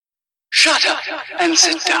Shut up and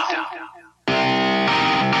sit down.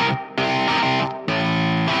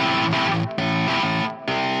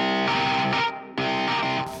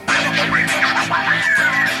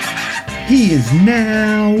 He is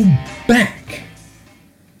now back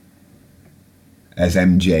as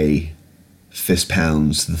MJ fist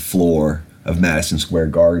pounds the floor of Madison Square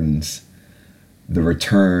Gardens. The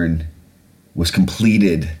return was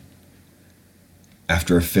completed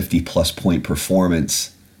after a 50-plus point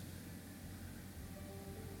performance.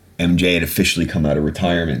 MJ had officially come out of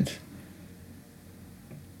retirement.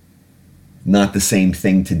 Not the same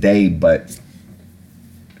thing today, but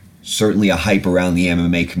certainly a hype around the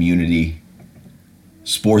MMA community.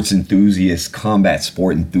 Sports enthusiasts, combat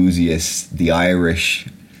sport enthusiasts, the Irish,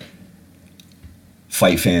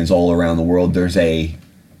 fight fans all around the world. There's an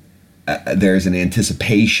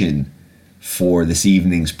anticipation for this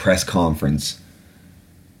evening's press conference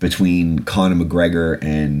between Conor McGregor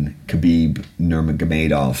and Khabib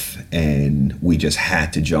Nurmagomedov, and we just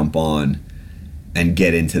had to jump on and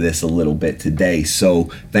get into this a little bit today. So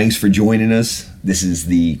thanks for joining us. This is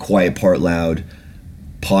the Quiet Part Loud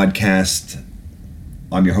podcast.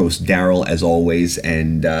 I'm your host, Daryl, as always,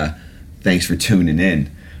 and thanks for tuning in.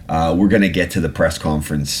 We're going to get to the press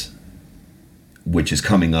conference, which is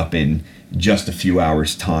coming up in just a few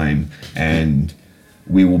hours' time, and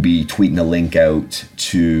we will be tweeting a link out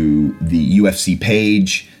to the UFC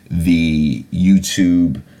page, the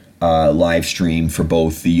YouTube live stream for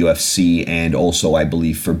both the UFC and also, I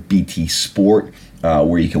believe, for BT Sport,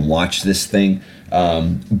 where you can watch this thing.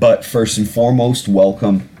 But first and foremost,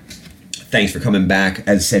 welcome. Thanks for coming back.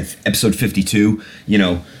 As I said, episode 52,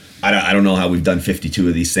 I don't know how we've done 52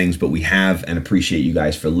 of these things, but we have, and appreciate you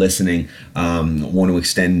guys for listening. Want to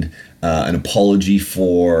extend an apology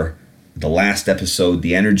for the last episode.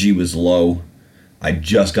 The energy was low. I'd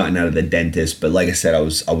just gotten out of the dentist, but like I said, I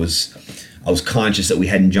was conscious that we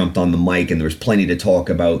hadn't jumped on the mic and there was plenty to talk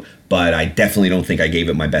about, but I definitely don't think I gave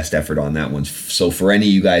it my best effort on that one. So for any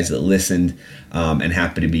of you guys that listened and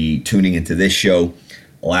happen to be tuning into this show,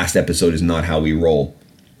 last episode is not how we roll.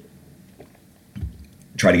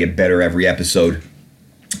 Try to get better every episode,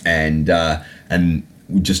 and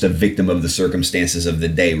just a victim of the circumstances of the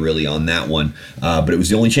day, really, on that one. But it was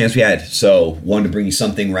the only chance we had, so wanted to bring you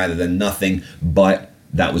something rather than nothing, but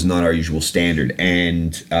that was not our usual standard,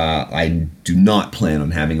 and I do not plan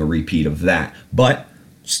on having a repeat of that. But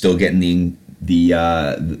still getting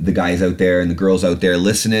the guys out there and the girls out there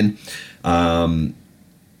listening.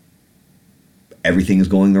 Everything is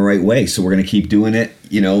going the right way, so we're going to keep doing it,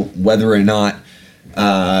 whether or not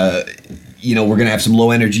we're gonna have some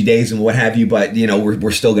low energy days and what have you, but we're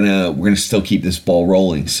gonna still keep this ball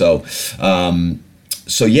rolling. So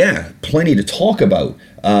yeah, plenty to talk about,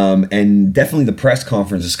 and definitely the press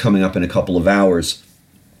conference is coming up in a couple of hours.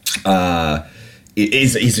 It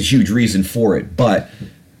is a huge reason for it, but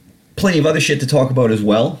plenty of other shit to talk about as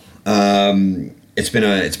well. It's been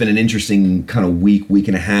an interesting kind of week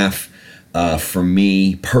and a half for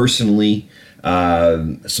me personally.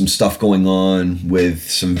 Some stuff going on with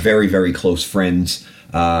some very, very close friends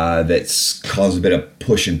that's caused a bit of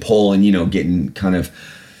push and pull, and getting kind of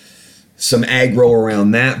some aggro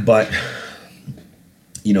around that, but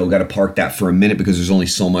got to park that for a minute because there's only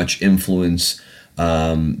so much influence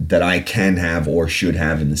that I can have or should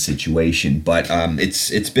have in the situation. But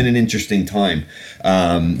it's been an interesting time,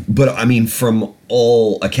 but I mean, from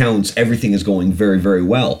all accounts, everything is going very, very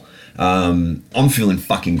well. I'm feeling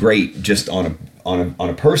fucking great. Just on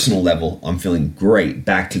a personal level, I'm feeling great.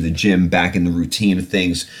 Back to the gym, back in the routine of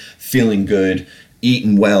things, feeling good,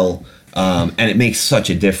 eating well, and it makes such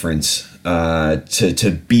a difference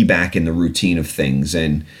to be back in the routine of things,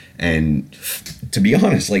 and to be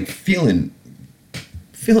honest, like feeling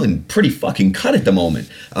pretty fucking cut at the moment.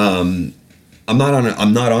 I'm not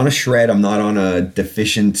on a shred. I'm not on a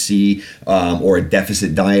deficiency or a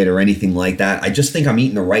deficit diet or anything like that. I just think I'm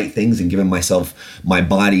eating the right things and giving my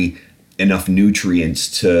body enough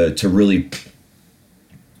nutrients to really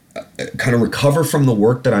kind of recover from the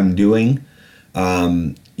work that I'm doing.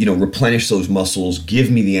 Replenish those muscles, give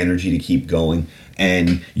me the energy to keep going.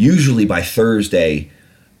 And usually by Thursday,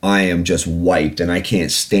 I am just wiped and I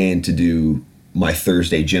can't stand to do my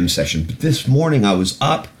Thursday gym session. But this morning I was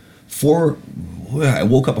up. I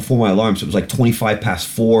woke up before my alarm, so it was like 25 past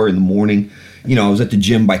 4 in the morning. I was at the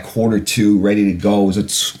gym by 1:45, ready to go. I was at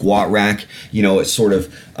squat rack, it's sort of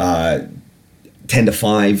 10 to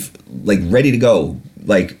 5, like ready to go,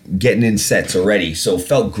 like getting in sets already. So it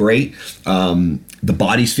felt great. The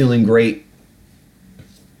body's feeling great.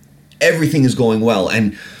 Everything is going well.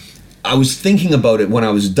 And I was thinking about it when I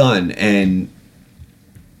was done, and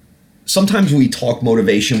sometimes we talk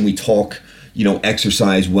motivation, we talk,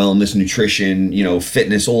 exercise, wellness, nutrition,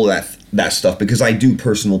 fitness, all that stuff, because I do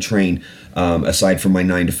personal train, aside from my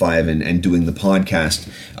 9 to 5 and doing the podcast.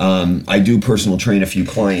 I do personal train a few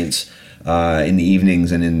clients in the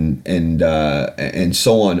evenings and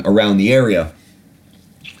so on around the area.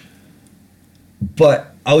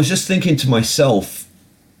 But I was just thinking to myself,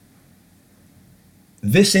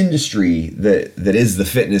 this industry that is the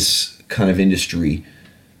fitness kind of industry,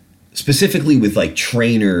 specifically with like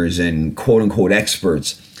trainers and quote unquote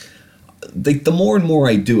experts, like the more and more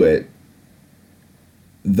I do it,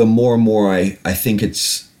 the more and more I think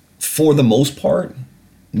it's, for the most part,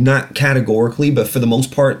 not categorically, but for the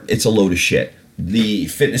most part, it's a load of shit. The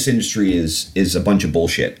fitness industry is a bunch of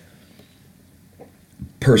bullshit.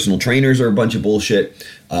 Personal trainers are a bunch of bullshit.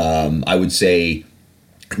 I would say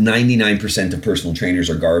 99% of personal trainers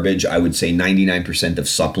are garbage. I would say 99% of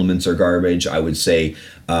supplements are garbage. I would say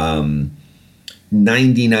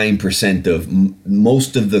 99% of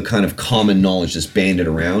most of the kind of common knowledge that's banded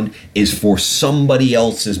around is for somebody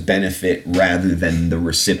else's benefit rather than the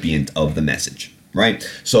recipient of the message, right?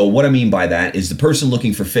 So what I mean by that is the person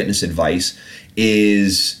looking for fitness advice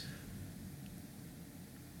is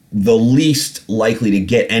the least likely to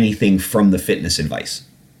get anything from the fitness advice.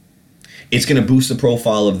 It's going to boost the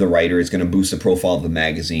profile of the writer. It's going to boost the profile of the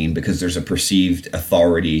magazine because there's a perceived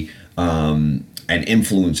authority and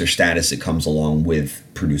influencer status that comes along with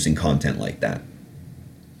producing content like that.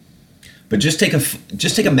 But just take a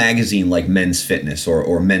magazine like Men's Fitness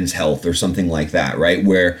or Men's Health or something like that, right?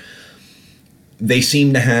 Where they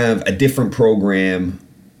seem to have a different program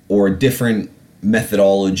or a different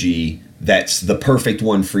methodology that's the perfect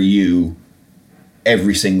one for you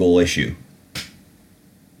every single issue.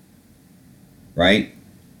 Right?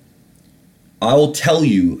 I will tell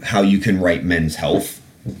you how you can write Men's Health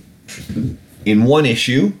in one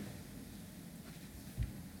issue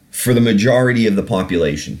for the majority of the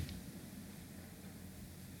population.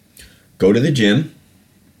 Go to the gym,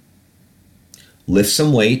 lift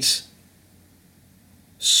some weights,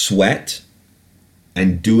 sweat,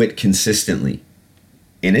 and do it consistently.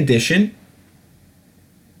 In addition,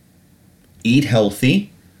 eat healthy.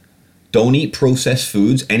 Don't eat processed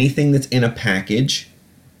foods. Anything that's in a package,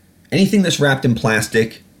 anything that's wrapped in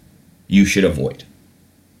plastic, you should avoid.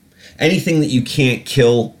 Anything that you can't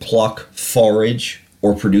kill, pluck, forage,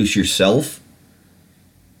 or produce yourself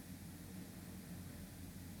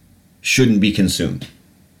shouldn't be consumed.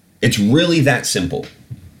 It's really that simple.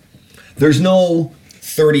 There's no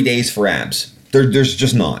 30 days for abs. There's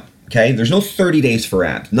just not, okay? There's no 30 days for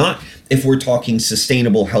abs. Not if we're talking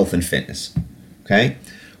sustainable health and fitness, okay?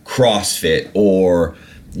 CrossFit or,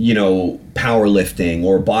 powerlifting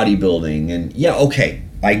or bodybuilding. And yeah, okay,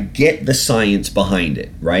 I get the science behind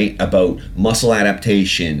it, right? About muscle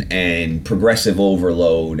adaptation and progressive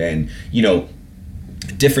overload and,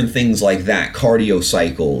 different things like that, cardio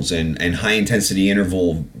cycles and high intensity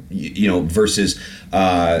interval, versus,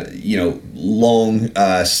 long,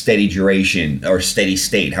 steady duration or steady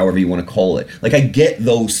state, however you want to call it. Like, I get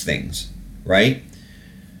those things, right?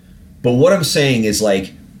 But what I'm saying is,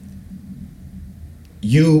 like,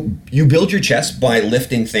 you build your chest by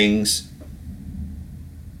lifting things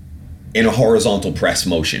in a horizontal press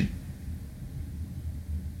motion,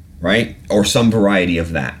 right? Or some variety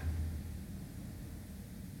of that.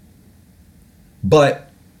 But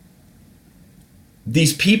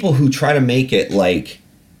these people who try to make it like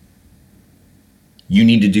you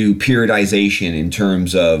need to do periodization in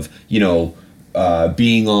terms of,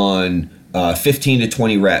 being on 15 to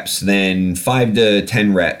 20 reps, then 5 to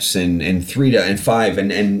 10 reps, and 3 to 5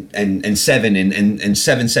 and 7 and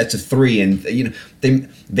 7 sets of 3, and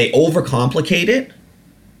they overcomplicate it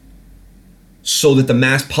so that the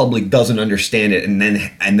mass public doesn't understand it, and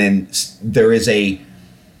then there is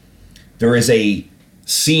a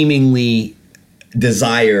seemingly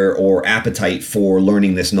desire or appetite for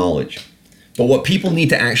learning this knowledge. But what people need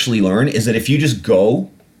to actually learn is that if you just go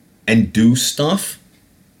and do stuff,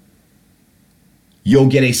 you'll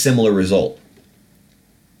get a similar result.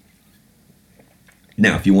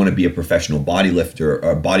 Now, if you want to be a professional bodylifter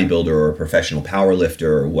or a bodybuilder or a professional powerlifter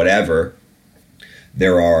or whatever,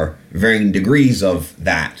 there are varying degrees of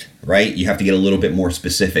that, right? You have to get a little bit more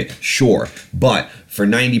specific, sure. But for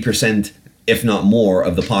 90%, if not more,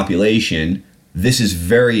 of the population, this is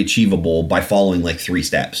very achievable by following like 3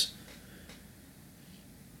 steps.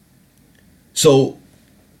 So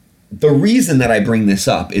the reason that I bring this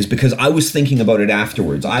up is because I was thinking about it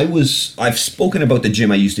afterwards. I've spoken about the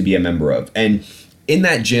gym I used to be a member of, and in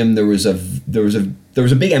that gym there was a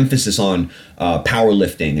big emphasis on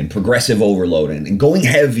powerlifting and progressive overload and going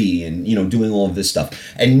heavy and, you know, doing all of this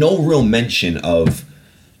stuff, and no real mention of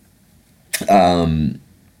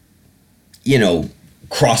you know,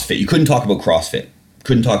 CrossFit. You couldn't talk about CrossFit.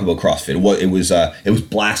 It was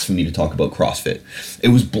blasphemy to talk about CrossFit. It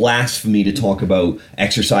was blasphemy to talk about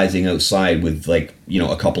exercising outside with, like, you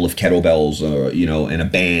know, a couple of kettlebells or, you know, and a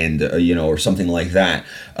band, or, you know, or something like that.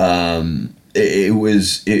 You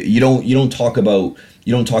don't talk about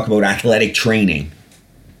athletic training.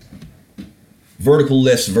 Vertical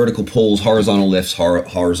lifts, vertical pulls, horizontal lifts,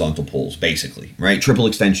 horizontal pulls, basically, right? Triple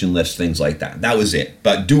extension lifts, things like that. That was it.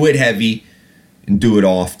 But do it heavy and do it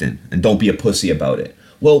often, and don't be a pussy about it.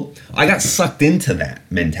 Well, I got sucked into that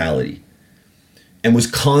mentality and was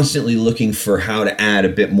constantly looking for how to add a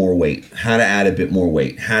bit more weight.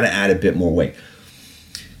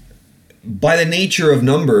 By the nature of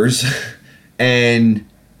numbers and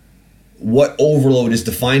what overload is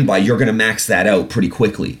defined by, you're going to max that out pretty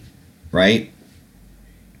quickly, right?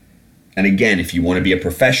 And again, if you want to be a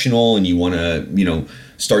professional and you want to, you know,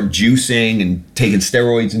 start juicing and taking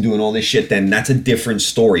steroids and doing all this shit, then that's a different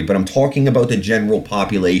story. But I'm talking about the general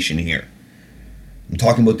population here. I'm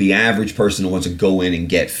talking about the average person who wants to go in and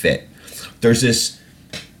get fit. There was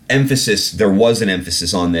an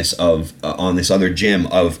emphasis on this on this other gym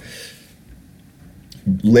of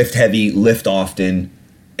lift heavy, lift often,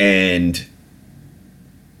 and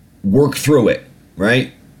work through it,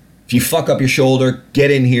 right? If you fuck up your shoulder,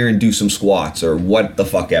 get in here and do some squats or what the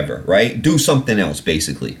fuck ever, right? Do something else,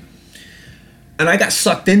 basically. And I got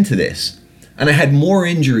sucked into this. And I had more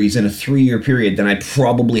injuries in a 3-year period than I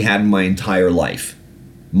probably had in my entire life,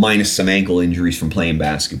 minus some ankle injuries from playing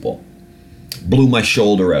basketball. Blew my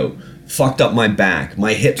shoulder out, fucked up my back.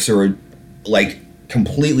 My hips are, like,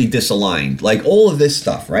 completely disaligned. Like, all of this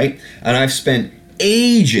stuff, right? And I've spent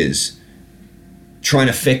ages trying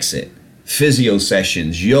to fix it. Physio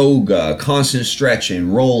sessions, yoga, constant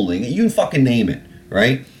stretching, rolling, you can fucking name it,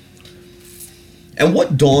 right? And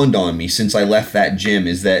what dawned on me since I left that gym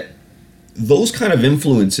is that those kind of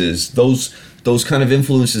influences, those kind of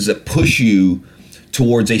influences that push you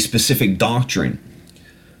towards a specific doctrine,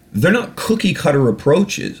 they're not cookie cutter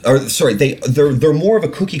approaches, or sorry, they're more of a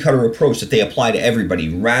cookie cutter approach that they apply to everybody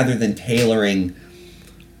rather than tailoring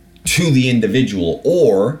to the individual.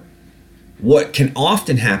 Or what can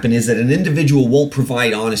often happen is that an individual won't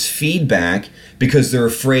provide honest feedback because they're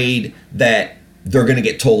afraid that they're going to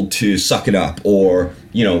get told to suck it up, or,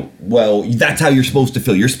 you know, well, that's how you're supposed to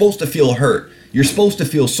feel. You're supposed to feel hurt. You're supposed to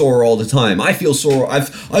feel sore all the time. I feel sore. I've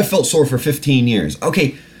felt sore for 15 years.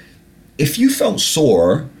 Okay, if you felt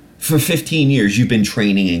sore for 15 years, you've been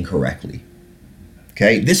training incorrectly.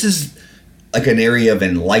 Okay, this is like an area of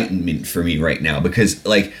enlightenment for me right now, because,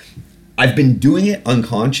 like, I've been doing it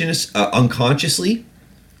unconsciously,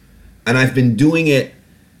 and I've been doing it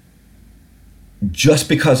just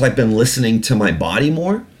because I've been listening to my body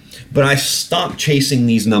more, but I've stopped chasing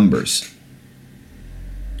these numbers.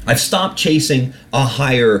 I've stopped chasing a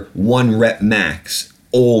higher 1 rep max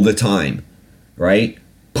all the time, right?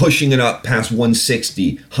 Pushing it up past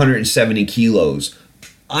 160, 170 kilos.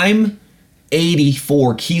 I'm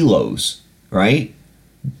 84 kilos, right?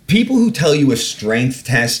 People who tell you a strength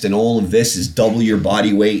test and all of this is double your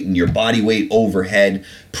body weight and your body weight overhead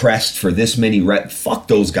pressed for this many reps, fuck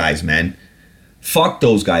those guys, man. Fuck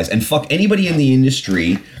those guys, and fuck anybody in the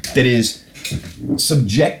industry that is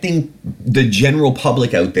subjecting the general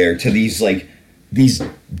public out there to these, like, these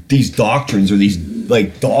doctrines or these,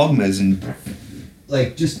 like, dogmas and,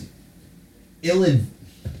 like, just ill-advised,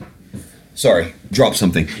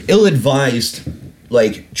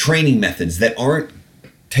 like, training methods that aren't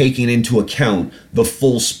taking into account the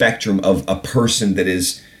full spectrum of a person that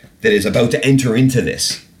is about to enter into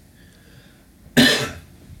this.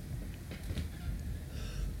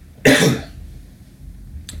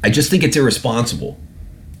 I just think it's irresponsible.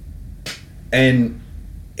 And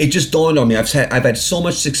it just dawned on me, I've had so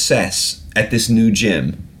much success at this new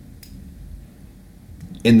gym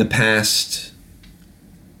in the past,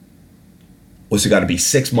 what's it got to be,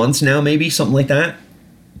 6 months now, maybe, something like that.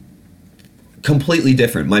 Completely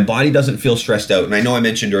different. My body doesn't feel stressed out. And I know I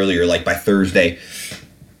mentioned earlier, like, by Thursday,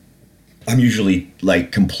 I'm usually,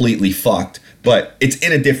 like, completely fucked, but it's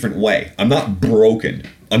in a different way. I'm not broken.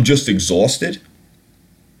 I'm just exhausted.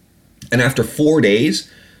 And after 4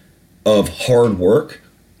 days of hard work,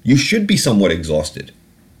 you should be somewhat exhausted,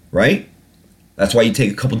 right? That's why you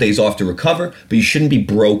take a couple days off to recover, but you shouldn't be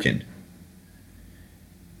broken.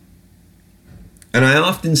 And I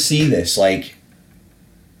often see this, like,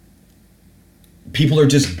 people are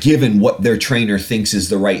just given what their trainer thinks is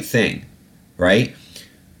the right thing, right?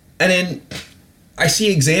 And then I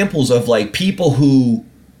see examples of like people who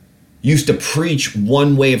used to preach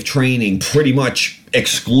one way of training pretty much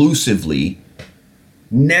exclusively,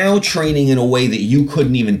 now training in a way that you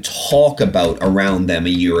couldn't even talk about around them a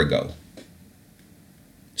year ago.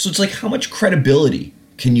 So it's like, how much credibility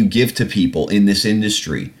can you give to people in this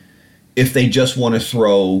industry if they just want to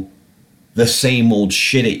throw the same old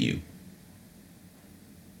shit at you?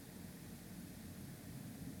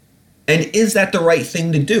 And is that the right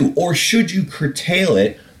thing to do? Or should you curtail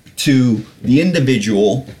it to the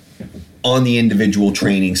individual on the individual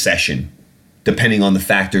training session, depending on the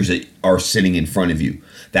factors that are sitting in front of you?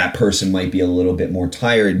 That person might be a little bit more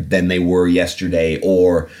tired than they were yesterday,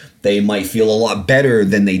 or they might feel a lot better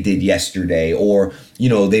than they did yesterday, or, you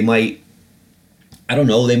know, they might, I don't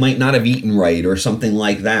know, they might not have eaten right or something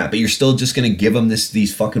like that, but you're still just going to give them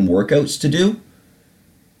these fucking workouts to do?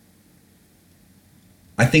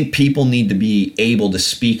 I think people need to be able to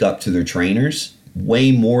speak up to their trainers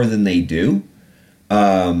way more than they do.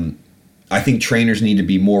 I think trainers need to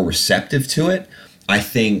be more receptive to it. I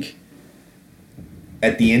think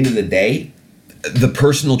at the end of the day, the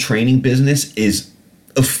personal training business is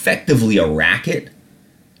effectively a racket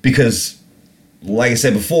because, like I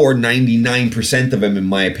said before, 99% of them, in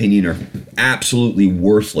my opinion, are absolutely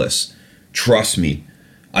worthless. Trust me.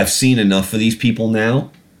 I've seen enough of these people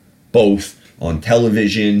now, both on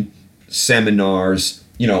television, seminars.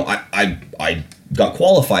 You know, I got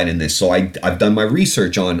qualified in this, so I've done my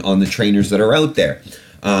research on the trainers that are out there.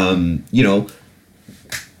 You know,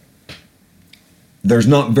 there's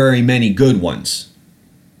not very many good ones.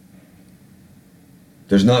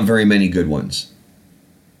 There's not very many good ones.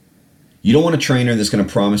 You don't want a trainer that's going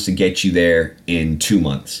to promise to get you there in 2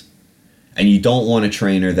 months. And you don't want a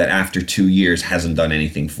trainer that after 2 years hasn't done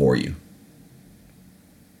anything for you.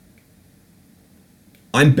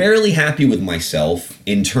 I'm barely happy with myself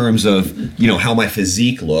in terms of, you know, how my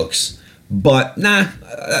physique looks, but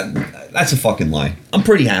that's a fucking lie. I'm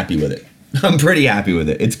pretty happy with it. I'm pretty happy with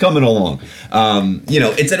it. It's coming along. You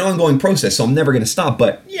know, it's an ongoing process, so I'm never going to stop,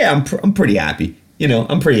 but yeah, I'm pretty happy. You know,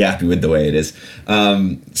 I'm pretty happy with the way it is.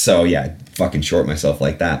 So yeah, fucking short myself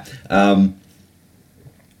like that.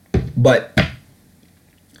 But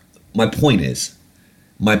my point is,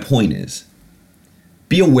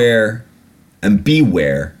 be aware and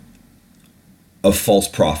beware of false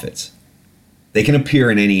prophets. They can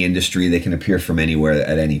appear in any industry. They can appear from anywhere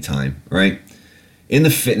at any time, right? In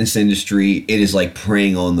the fitness industry, it is like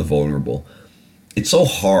preying on the vulnerable. It's so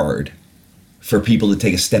hard for people to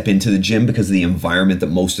take a step into the gym because of the environment that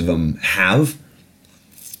most of them have.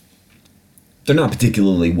 They're not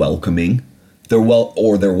particularly welcoming. They're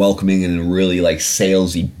welcoming in a really like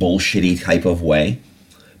salesy, bullshitty type of way.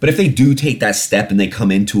 But if they do take that step and they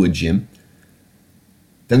come into a gym,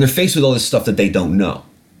 then they're faced with all this stuff that they don't know,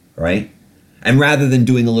 right? And rather than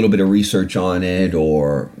doing a little bit of research on it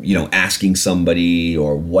or, you know, asking somebody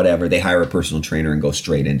or whatever, they hire a personal trainer and go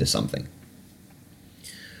straight into something.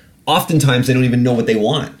 Oftentimes, they don't even know what they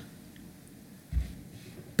want.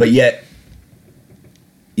 But yet,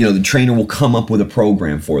 you know, the trainer will come up with a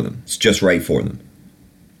program for them. It's just right for them.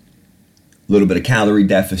 A little bit of calorie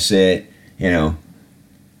deficit, you know,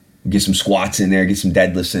 get some squats in there, get some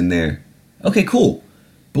deadlifts in there. Okay, cool.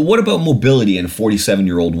 But what about mobility in a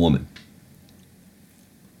 47-year-old woman?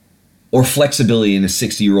 Or flexibility in a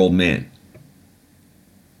 60-year-old man?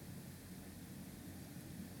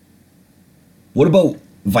 What about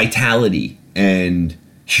vitality and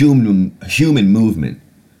human movement?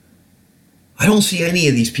 I don't see any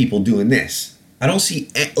of these people doing this. I don't see,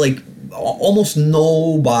 like, almost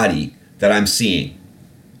nobody that I'm seeing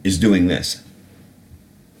is doing this.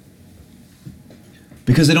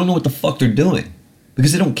 Because they don't know what the fuck they're doing.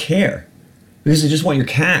 Because they don't care. Because they just want your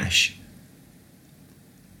cash.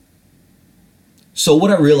 So what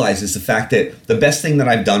I realize is the fact that the best thing that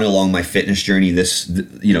I've done along my fitness journey to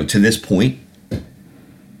this point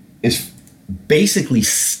is basically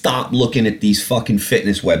stop looking at these fucking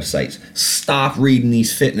fitness websites. Stop reading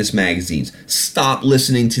these fitness magazines. Stop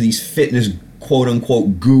listening to these fitness quote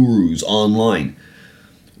unquote gurus online.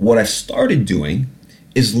 What I've started doing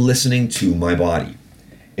is listening to my body.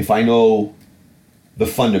 If I know the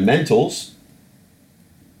fundamentals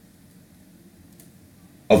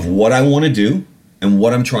of what I want to do and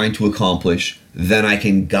what I'm trying to accomplish, then I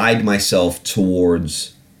can guide myself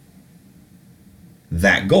towards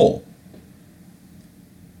that goal.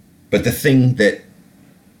 But the thing that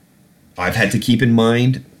I've had to keep in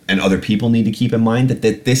mind, and other people need to keep in mind,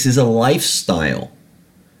 that this is a lifestyle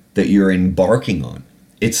that you're embarking on.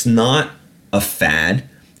 It's not a fad.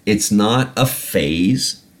 It's not a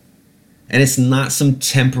phase. And it's not some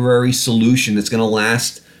temporary solution that's going to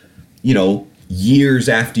last, years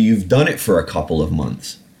after you've done it for a couple of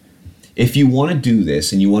months. If you want to do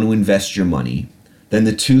this and you want to invest your money, then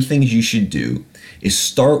the two things you should do is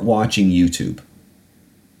start watching YouTube.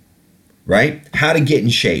 Right? How to get in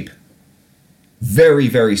shape. Very,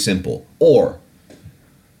 very simple. Or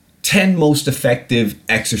 10 most effective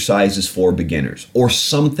exercises for beginners, or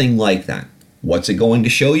something like that. What's it going to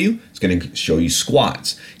show you? It's going to show you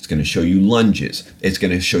squats. It's going to show you lunges. It's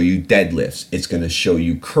going to show you deadlifts. It's going to show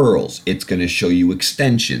you curls. It's going to show you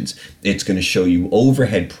extensions. It's going to show you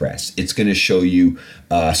overhead press. It's going to show you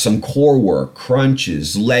some core work,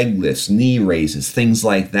 crunches, leg lifts, knee raises, things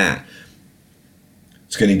like that.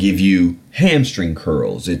 It's going to give you hamstring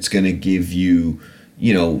curls. It's going to give you,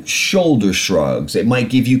 shoulder shrugs. It might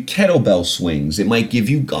give you kettlebell swings. It might give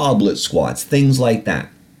you goblet squats, things like that.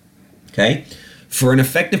 Okay? For an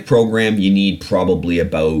effective program, you need probably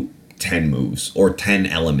about 10 moves or 10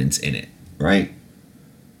 elements in it, right?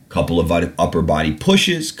 Couple of upper body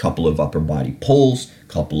pushes, couple of upper body pulls,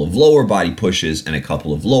 couple of lower body pushes, and a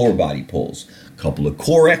couple of lower body pulls. Couple of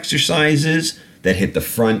core exercises that hit the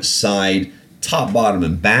front, side, top, bottom,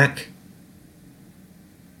 and back.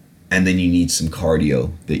 And then you need some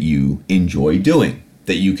cardio that you enjoy doing,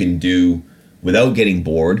 that you can do without getting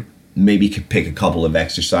bored. Maybe you could pick a couple of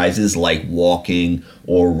exercises like walking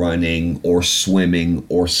or running or swimming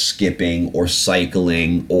or skipping or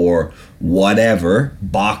cycling or whatever.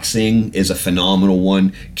 Boxing is a phenomenal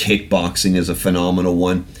one. Kickboxing is a phenomenal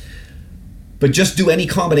one. But just do any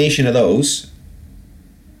combination of those.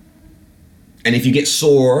 And if you get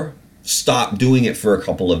sore, stop doing it for a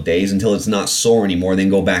couple of days until it's not sore anymore, then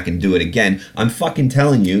go back and do it again. I'm fucking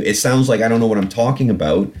telling you, it sounds like I don't know what I'm talking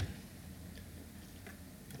about.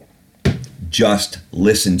 Just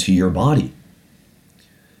listen to your body.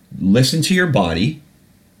 Listen to your body.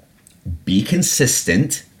 Be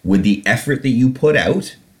consistent with the effort that you put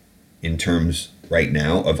out in terms right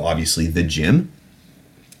now of obviously the gym.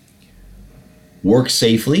 Work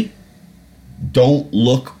safely. Don't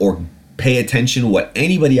look or pay attention to what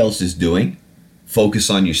anybody else is doing. Focus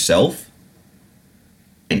on yourself.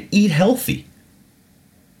 And eat healthy.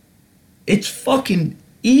 It's fucking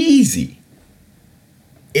easy.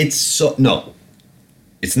 It's not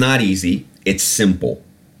easy. It's simple.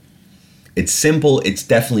 It's simple. It's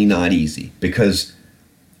definitely not easy, because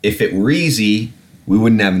if it were easy, we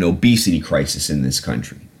wouldn't have an obesity crisis in this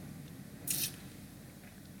country,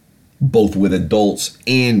 both with adults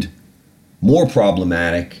and more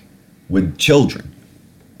problematic with children.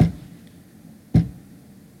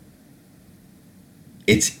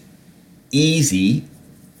 It's easy.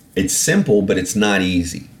 It's simple, but it's not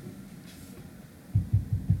easy.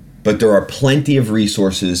 But there are plenty of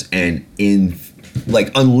resources and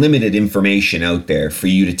unlimited information out there for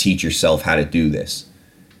you to teach yourself how to do this.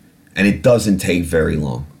 And it doesn't take very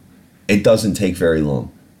long. It doesn't take very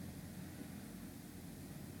long.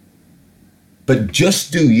 But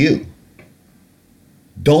just do you.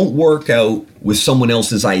 Don't work out with someone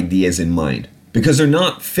else's ideas in mind, because they're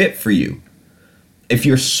not fit for you. If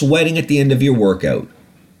you're sweating at the end of your workout,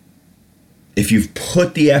 if you've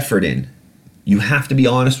put the effort in, you have to be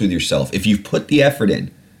honest with yourself. If you've put the effort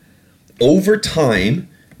in, over time,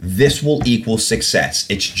 this will equal success.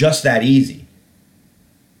 It's just that easy.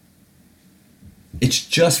 It's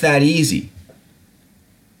just that easy.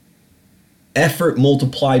 Effort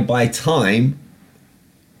multiplied by time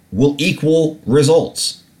will equal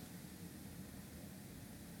results.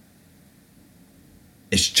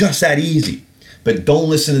 It's just that easy. But don't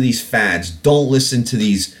listen to these fads. Don't listen to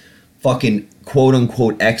these fucking quote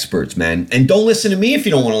unquote experts, man. And don't listen to me if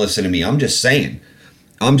you don't want to listen to me. I'm just saying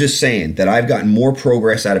that I've gotten more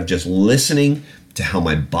progress out of just listening to how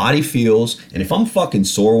my body feels. And if I'm fucking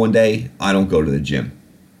sore one day, I don't go to the gym.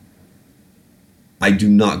 I do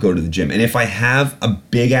not go to the gym. And if I have a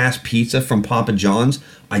big ass pizza from Papa John's,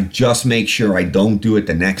 I just make sure I don't do it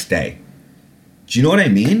the next day. Do you know what I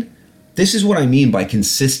mean? This is what I mean by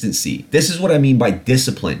consistency. This is what I mean by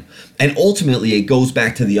discipline. And ultimately, it goes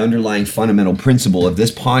back to the underlying fundamental principle of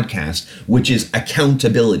this podcast, which is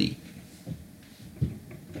accountability.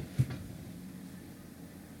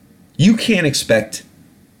 You can't expect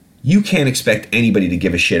anybody to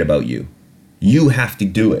give a shit about you. You have to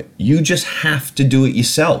do it. You just have to do it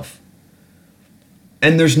yourself.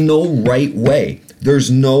 And there's no right way.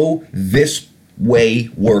 There's no this way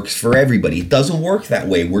works for everybody. It doesn't work that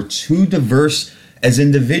way. We're too diverse as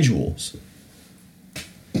individuals.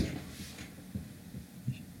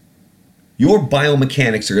 Your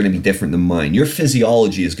biomechanics are going to be different than mine. Your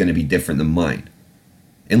physiology is going to be different than mine.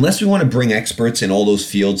 Unless we want to bring experts in all those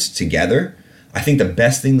fields together, I think the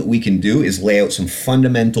best thing that we can do is lay out some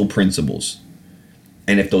fundamental principles.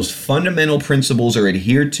 And if those fundamental principles are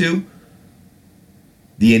adhered to,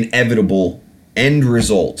 the inevitable end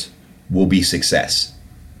result will be success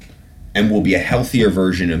and will be a healthier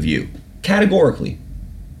version of you. Categorically.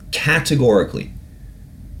 Categorically.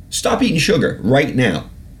 Stop eating sugar right now.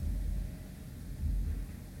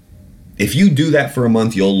 If you do that for a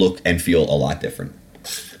month, you'll look and feel a lot different.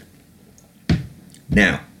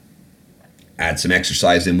 Now, add some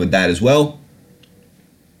exercise in with that as well.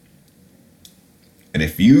 And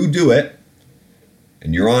if you do it,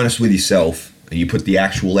 and you're honest with yourself, and you put the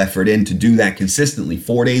actual effort in to do that consistently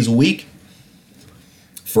 4 days a week,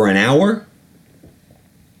 for an hour,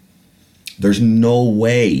 there's no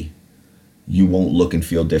way you won't look and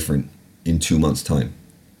feel different in 2 months' time.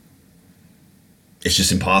 It's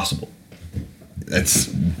just impossible. That's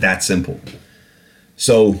that simple.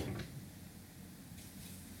 So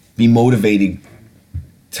be motivated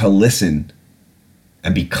to listen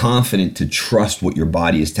and be confident to trust what your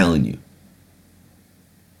body is telling you.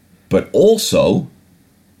 But also,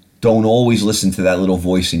 don't always listen to that little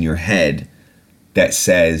voice in your head that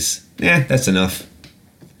says, that's enough.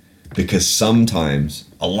 Because sometimes,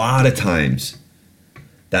 a lot of times,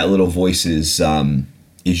 that little voice is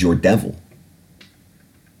your devil.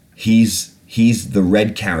 He's the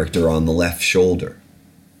red character on the left shoulder,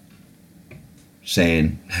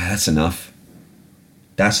 saying, that's enough.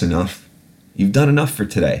 That's enough. You've done enough for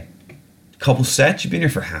today. A couple sets, you've been here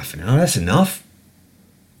for half an hour. That's enough.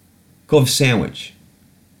 Go have a sandwich.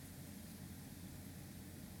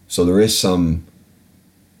 So there is some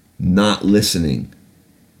not listening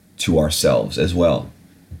to ourselves as well.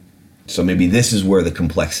 So maybe this is where the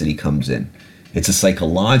complexity comes in. It's a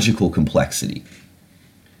psychological complexity.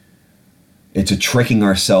 It's a tricking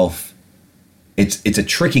ourselves. It's a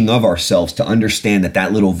tricking of ourselves to understand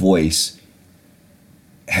that little voice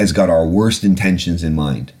has got our worst intentions in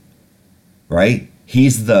mind. Right?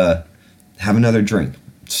 He's the, have another drink.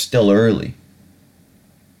 It's still early.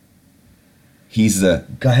 He's the,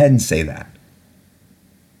 go ahead and say that.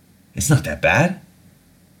 It's not that bad.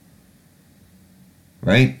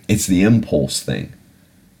 Right? It's the impulse thing.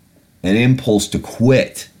 An impulse to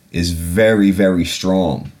quit is very, very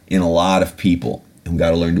strong in a lot of people. And we've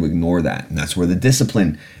got to learn to ignore that. And that's where the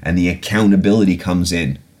discipline and the accountability comes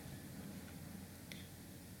in.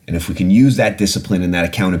 And if we can use that discipline and that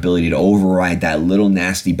accountability to override that little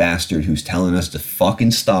nasty bastard who's telling us to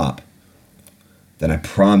fucking stop, then I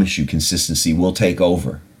promise you consistency will take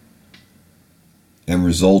over. And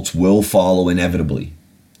results will follow inevitably.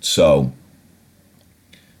 So,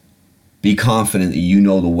 be confident that you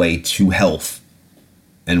know the way to health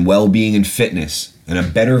and well-being and fitness and a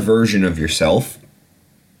better version of yourself.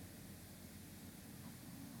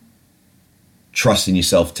 Trust in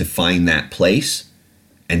yourself to find that place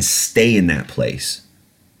and stay in that place.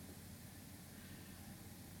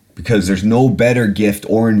 Because there's no better gift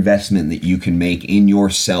or investment that you can make in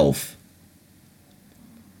yourself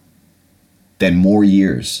than more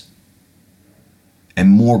years. And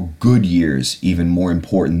more good years, even more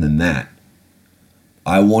important than that.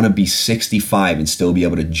 I want to be 65 and still be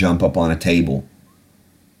able to jump up on a table.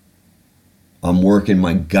 I'm working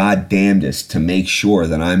my goddamnedest to make sure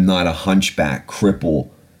that I'm not a hunchback, cripple,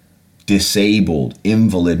 disabled,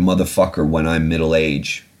 invalid motherfucker when I'm middle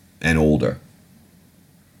age and older.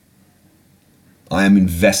 I am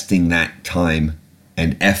investing that time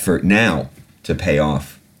and effort now to pay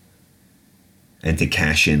off and to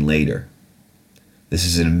cash in later. This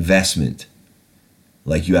is an investment.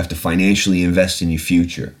 Like you have to financially invest in your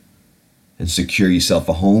future and secure yourself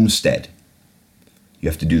a homestead. You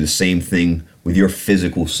have to do the same thing with your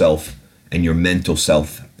physical self and your mental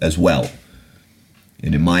self as well.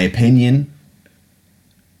 And in my opinion,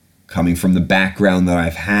 coming from the background that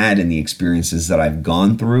I've had and the experiences that I've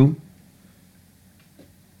gone through,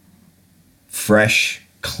 fresh,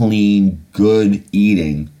 clean, good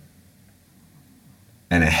eating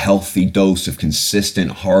and a healthy dose of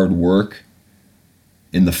consistent hard work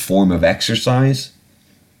in the form of exercise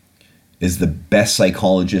is the best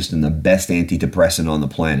psychologist and the best antidepressant on the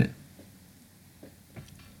planet.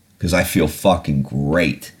 Because I feel fucking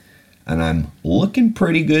great. And I'm looking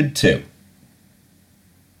pretty good too.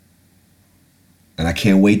 And I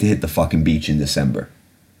can't wait to hit the fucking beach in December.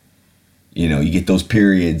 You know, you get those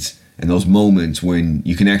periods and those moments when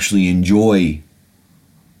you can actually enjoy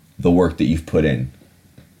the work that you've put in.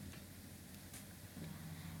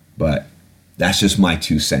 But that's just my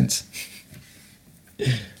 2 cents.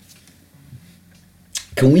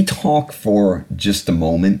 Can we talk for just a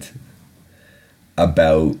moment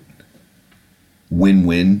about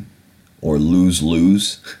win-win or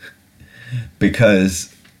lose-lose?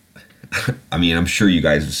 because, I mean, I'm sure you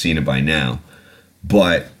guys have seen it by now,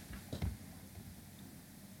 but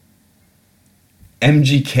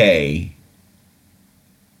MGK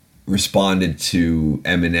responded to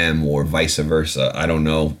Eminem or vice versa. I don't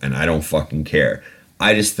know, and I don't fucking care.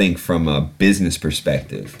 I just think from a business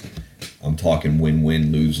perspective, I'm talking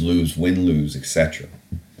win-win, lose-lose, win-lose, etc.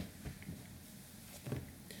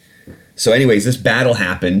 So anyways, this battle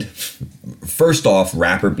happened. First off,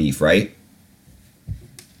 rapper beef, right?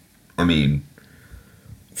 I mean,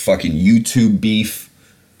 fucking YouTube beef,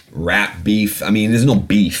 rap beef. I mean, there's no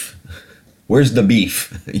beef. Where's the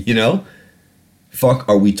beef? You know? Fuck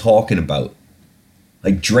are we talking about?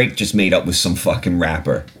 Like Drake just made up with some fucking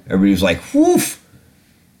rapper. Everybody was like, woof.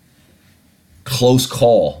 Close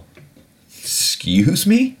call. Excuse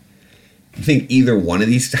me? You think either one of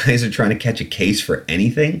these guys are trying to catch a case for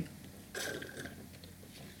anything?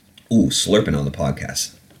 Ooh, slurping on the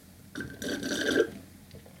podcast.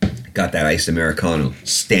 Got that iced Americano.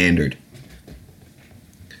 Standard.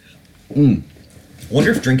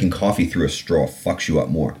 Wonder if drinking coffee through a straw fucks you up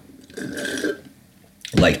more.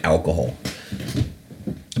 Like alcohol.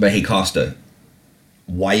 But hey, Costa,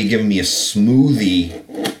 why are you giving me a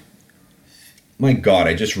smoothie? My God,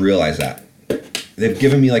 I just realized that. They've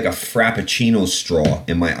given me like a Frappuccino straw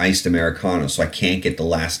in my iced Americano, so I can't get the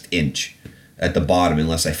last inch at the bottom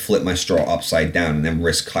unless I flip my straw upside down and then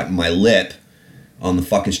risk cutting my lip on the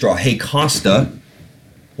fucking straw. Hey, Costa,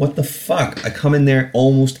 what the fuck? I come in there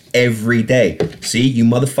almost every day. See, you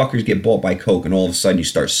motherfuckers get bought by Coke and all of a sudden you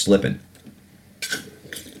start slipping.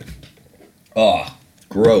 Oh,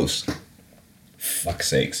 gross. Fuck's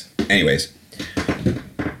sakes. Anyways.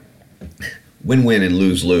 Win-win and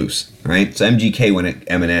lose-lose, right? So MGK went at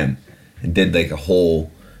Eminem and did like a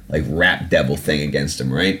whole like rap devil thing against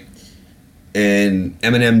him, right? And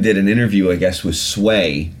Eminem did an interview, I guess, with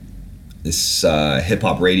Sway, this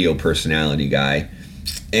hip-hop radio personality guy,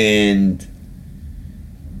 and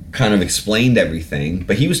kind of explained everything.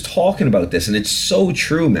 But he was talking about this, and it's so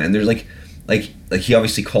true, man. There's like he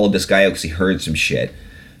obviously called this guy out because he heard some shit.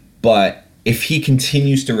 But if he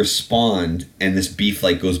continues to respond and this beef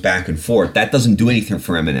like goes back and forth, that doesn't do anything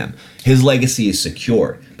for Eminem. His legacy is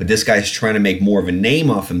secure. But this guy's trying to make more of a name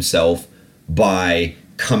off himself by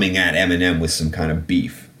coming at Eminem with some kind of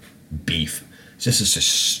beef. Beef. It's just a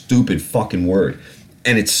stupid fucking word.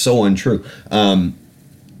 And it's so untrue.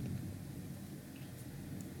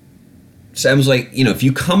 Sam's like, you know, if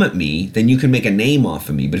you come at me, then you can make a name off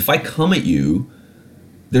of me. But if I come at you,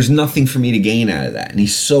 there's nothing for me to gain out of that. And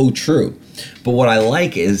he's so true. But what I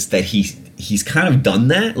like is that he's kind of done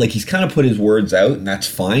that. Like, he's kind of put his words out, and that's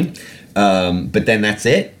fine. But then that's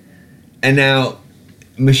it. And now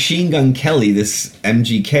Machine Gun Kelly, this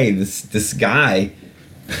MGK, this guy,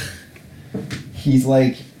 he's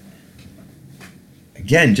like,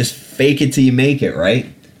 again, just fake it till you make it, right?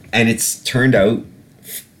 And it's turned out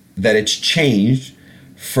that it's changed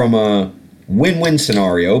from a win-win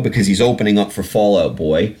scenario because he's opening up for Fall Out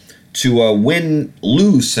Boy to a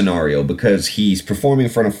win-lose scenario because he's performing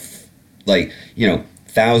in front of, like, you know,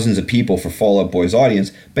 thousands of people for Fall Out Boy's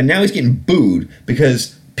audience, but now he's getting booed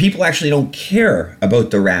because people actually don't care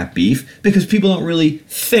about the rap beef because people don't really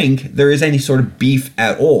think there is any sort of beef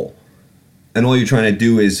at all. And all you're trying to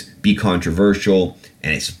do is be controversial,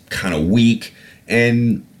 and it's kind of weak,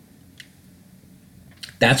 and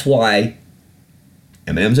that's why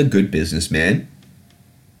Eminem's a good businessman,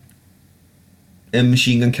 and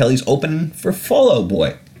Machine Gun Kelly's opening for Fall Out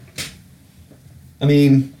Boy. I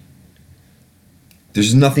mean,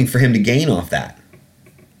 there's nothing for him to gain off that.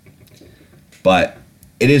 But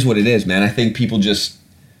it is what it is, man. I think people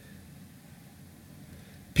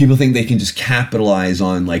think they can just capitalize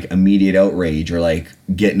on like immediate outrage or like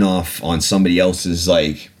getting off on somebody else's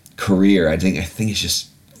like career. I think it's just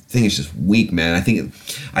weak, man. I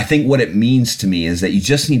think what it means to me is that you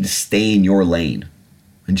just need to stay in your lane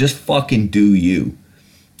and just fucking do you.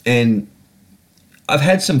 And I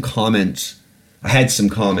had some comments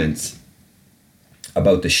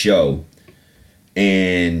about the show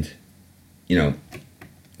and, you know,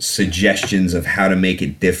 suggestions of how to make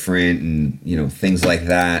it different and, you know, things like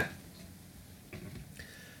that.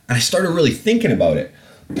 And I started really thinking about it.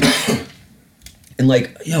 And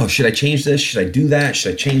like, yo, should I change this? Should I do that?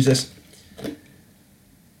 Should I change this?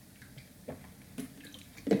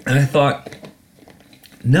 And I thought,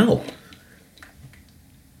 no.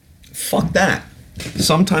 Fuck that.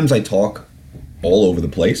 Sometimes I talk all over the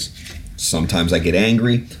place. Sometimes I get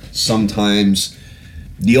angry. Sometimes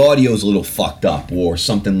the audio's a little fucked up or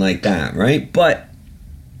something like that, right? But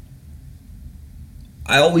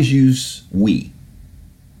I always use we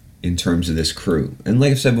in terms of this crew. And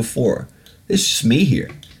like I've said before, It's just me here.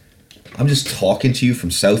 I'm just talking to you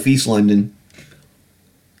from Southeast London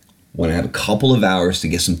when I have a couple of hours to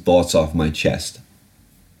get some thoughts off my chest.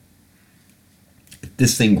 If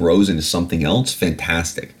this thing grows into something else,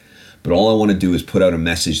 fantastic. But all I want to do is put out a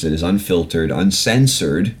message that is unfiltered,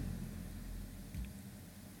 uncensored,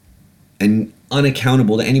 and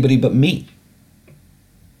unaccountable to anybody but me.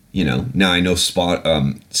 You know, now I know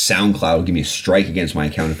SoundCloud will give me a strike against my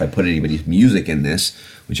account if I put anybody's music in this,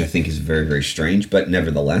 which I think is very, very strange. But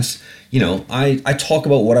nevertheless, you know, I talk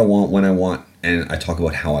about what I want when I want, and I talk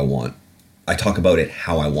about how I want. I talk about it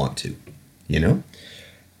how I want to, you know?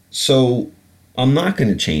 So I'm not going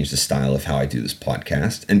to change the style of how I do this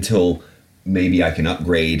podcast until maybe I can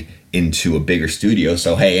upgrade into a bigger studio.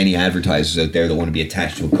 So, hey, any advertisers out there that want to be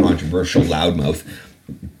attached to a controversial loudmouth,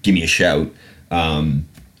 give me a shout.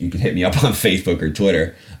 You can hit me up on Facebook or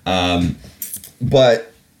Twitter.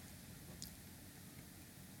 But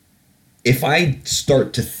if I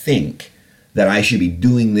start to think that I should be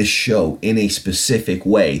doing this show in a specific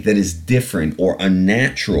way that is different or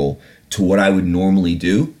unnatural to what I would normally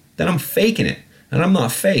do, then I'm faking it. And I'm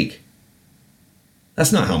not fake.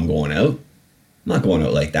 That's not how I'm going out. I'm not going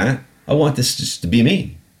out like that. I want this just to be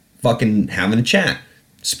me. Fucking having a chat.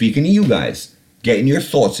 Speaking to you guys. Getting your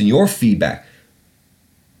thoughts and your feedback.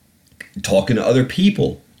 Talking to other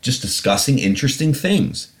people. Just discussing interesting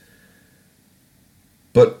things.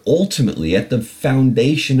 But ultimately, at the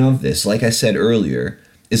foundation of this, like I said earlier,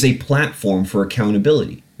 is a platform for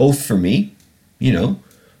accountability. Both for me, you know,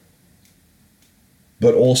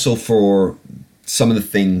 but also for some of the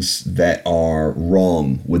things that are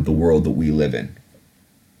wrong with the world that we live in.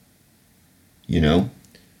 You know?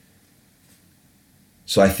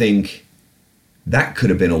 So I think that could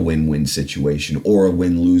have been a win-win situation or a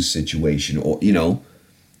win-lose situation, or, you know,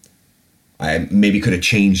 I maybe could have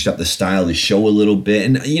changed up the style of the show a little bit.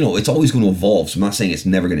 And, you know, it's always going to evolve. So I'm not saying it's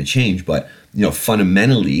never going to change, but, you know,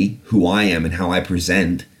 fundamentally who I am and how I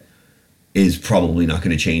present is probably not going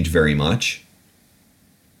to change very much.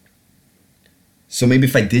 So maybe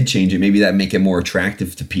if I did change it, maybe that'd make it more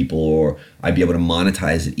attractive to people, or I'd be able to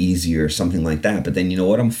monetize it easier or something like that. But then, you know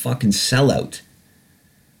what? I'm a fucking sellout.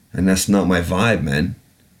 And that's not my vibe, man.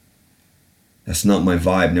 That's not my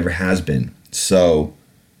vibe. Never has been. So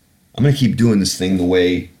I'm going to keep doing this thing the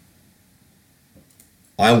way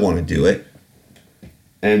I want to do it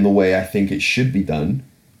and the way I think it should be done,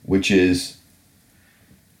 which is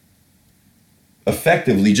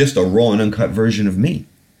effectively just a raw and uncut version of me.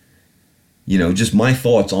 You know, just my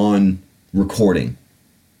thoughts on recording.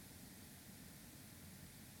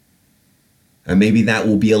 And maybe that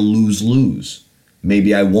will be a lose-lose.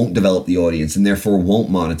 Maybe I won't develop the audience and therefore won't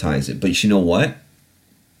monetize it. But you know what?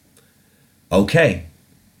 Okay.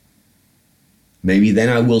 Maybe then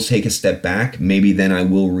I will take a step back. Maybe then I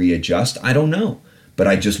will readjust. I don't know. But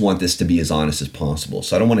I just want this to be as honest as possible.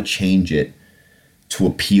 So I don't want to change it to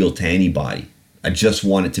appeal to anybody. I just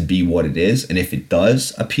want it to be what it is. And if it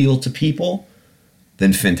does appeal to people,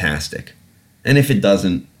 then fantastic. And if it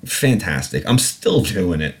doesn't, fantastic. I'm still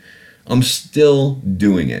doing it. I'm still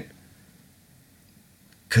doing it.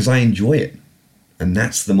 Because I enjoy it. And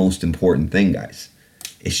that's the most important thing, guys.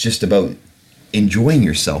 It's just about enjoying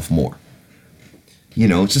yourself more. You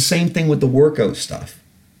know, it's the same thing with the workout stuff.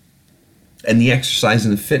 And the exercise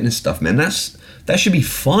and the fitness stuff, man. That should be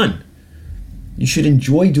fun. You should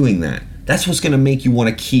enjoy doing that. That's what's going to make you want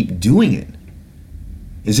to keep doing it.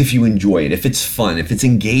 Is if you enjoy it, if it's fun, if it's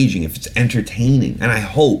engaging, if it's entertaining. And I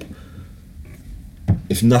hope,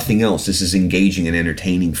 if nothing else, this is engaging and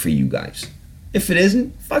entertaining for you guys. If it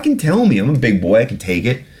isn't, fucking tell me. I'm a big boy, I can take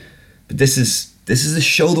it. But this is the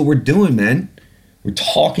show that we're doing, man. We're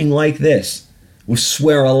talking like this. We'll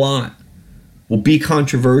swear a lot. We'll be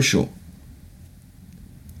controversial.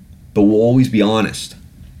 But we'll always be honest.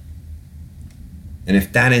 And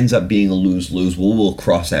if that ends up being a lose-lose, we'll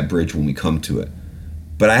cross that bridge when we come to it.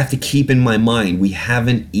 But I have to keep in my mind, we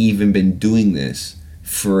haven't even been doing this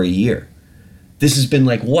for a year. This has been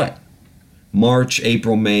like what? March,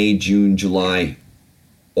 April, May, June, July,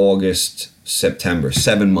 August, September.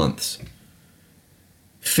 7 months.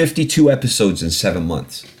 52 episodes in 7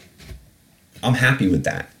 months. I'm happy with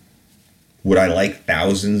that. Would I like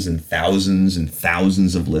thousands and thousands and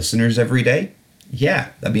thousands of listeners every day? Yeah,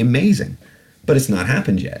 that'd be amazing. But it's not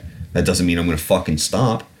happened yet. That doesn't mean I'm going to fucking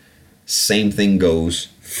stop. Same thing goes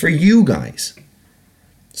for you guys.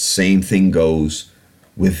 Same thing goes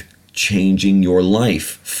with changing your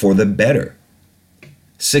life for the better.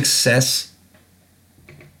 Success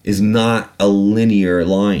is not a linear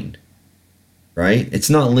line, right?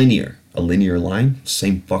 It's not linear. A linear line,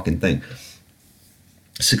 same fucking thing.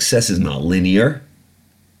 Success is not linear.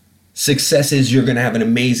 Success is you're going to have an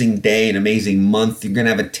amazing day, an amazing month. You're going to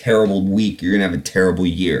have a terrible week. You're going to have a terrible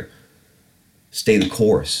year. Stay the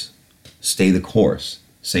course. Stay the course.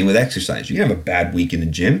 Same with exercise. You're going to have a bad week in the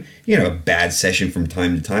gym. You're going to have a bad session from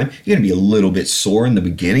time to time. You're going to be a little bit sore in the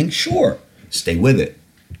beginning. Sure. Stay with it.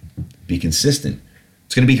 Be consistent.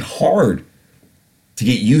 It's going to be hard to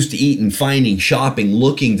get used to eating, finding, shopping,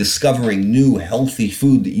 looking, discovering new healthy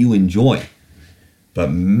food that you enjoy. But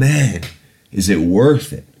man, is it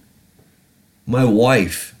worth it? My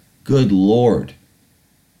wife, good Lord,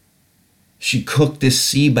 she cooked this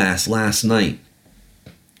sea bass last night,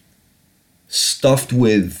 stuffed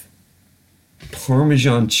with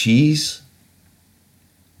Parmesan cheese,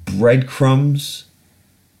 breadcrumbs,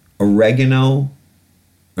 oregano,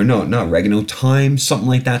 or no, not oregano, thyme, something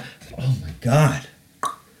like that. Oh my God.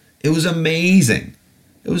 It was amazing.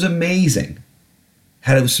 It was amazing.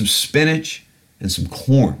 Had it with some spinach and some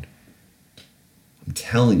corn. I'm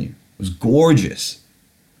telling you, it was gorgeous.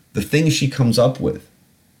 The things she comes up with.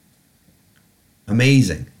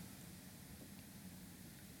 Amazing.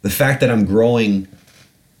 The fact that I'm growing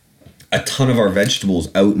a ton of our vegetables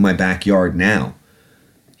out in my backyard now.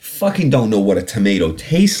 You fucking don't know what a tomato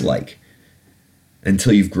tastes like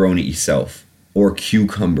until you've grown it yourself. Or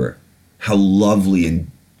cucumber. How lovely and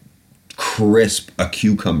crisp a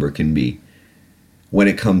cucumber can be when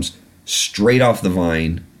it comes straight off the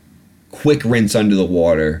vine, quick rinse under the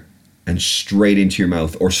water, and straight into your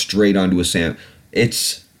mouth or straight onto a sandwich.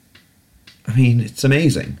 It's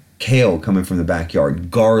amazing. Kale coming from the backyard,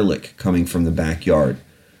 garlic coming from the backyard,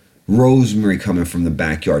 rosemary coming from the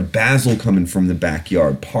backyard, basil coming from the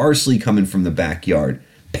backyard, parsley coming from the backyard,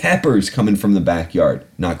 peppers coming from the backyard.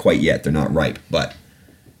 Not quite yet, they're not ripe, but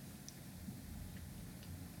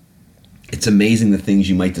it's amazing the things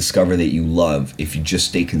you might discover that you love if you just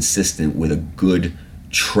stay consistent with a good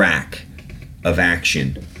track of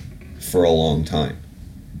action for a long time.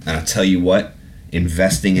 And I'll tell you what,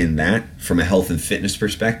 investing in that from a health and fitness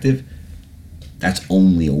perspective, that's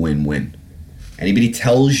only a win-win. Anybody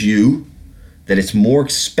tells you that it's more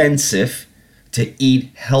expensive to eat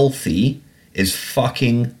healthy is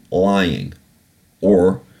fucking lying,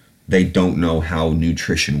 or they don't know how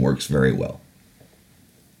nutrition works very well.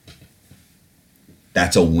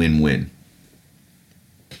 That's a win-win.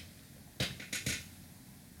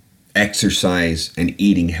 Exercise and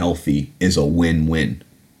eating healthy is a win-win.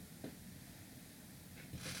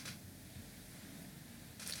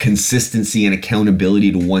 Consistency and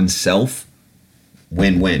accountability to oneself,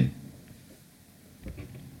 win-win.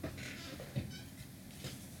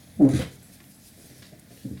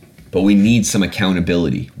 But we need some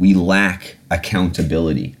accountability. We lack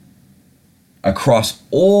accountability across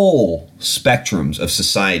all spectrums of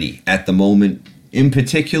society at the moment. In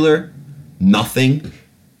particular, nothing.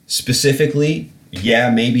 Specifically, yeah,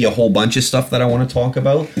 maybe a whole bunch of stuff that I want to talk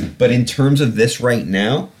about. But in terms of this right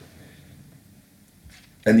now,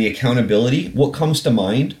 and the accountability, what comes to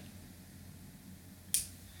mind?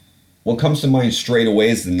 What comes to mind straight away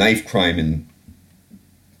is the knife crime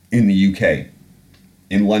in the UK,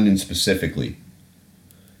 in London specifically.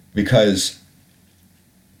 Because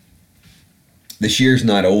this year's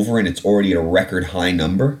not over and it's already at a record high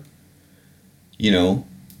number. You know,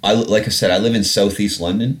 like I said, I live in southeast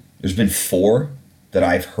London. There's been 4 that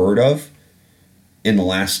I've heard of in the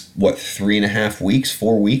last,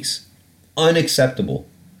 4 weeks? Unacceptable.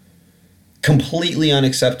 Completely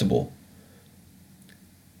unacceptable.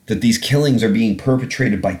 That these killings are being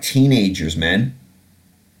perpetrated by teenagers, man.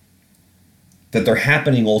 That they're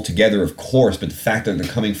happening all together, of course, but the fact that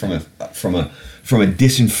they're coming from a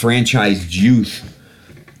disenfranchised youth.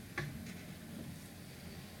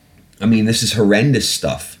 I mean, this is horrendous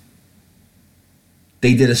stuff.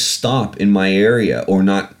 They did a stop in my area, or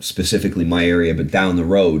not specifically my area, but down the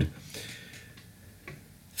road.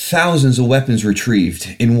 Thousands of weapons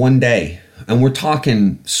retrieved in one day. And we're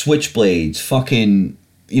talking switchblades, fucking,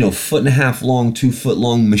 1.5 long, 2 foot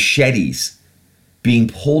long machetes being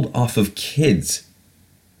pulled off of kids.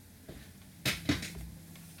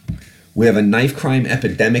 We have a knife crime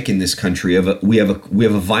epidemic in this country. We have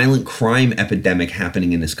a violent crime epidemic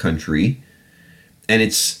happening in this country, and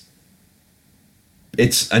it's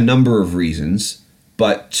a number of reasons,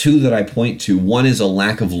 but 2 that I point to. One is a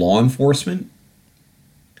lack of law enforcement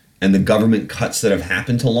and the government cuts that have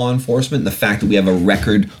happened to law enforcement. The fact that we have a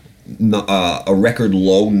record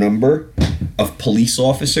low number of police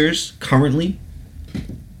officers currently.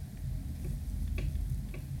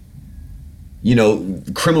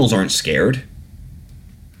 Criminals aren't scared.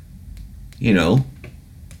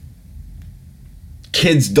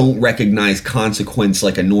 kids don't recognize consequence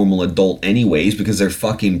like a normal adult anyways, because their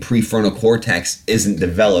fucking prefrontal cortex isn't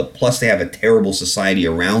developed. Plus they have a terrible society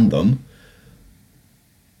around them.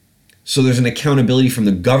 So there's an accountability from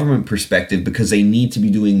the government perspective, because they need to be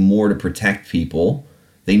doing more to protect people.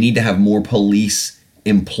 They need to have more police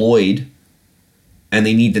employed, and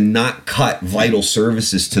they need to not cut vital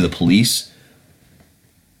services to the police.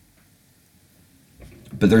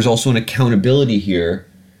 But there's also an accountability here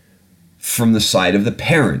from the side of the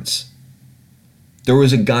parents. There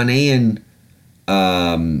was a Ghanaian,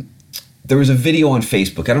 there was a video on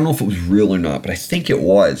Facebook. I don't know if it was real or not, but I think it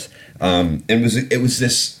was. It was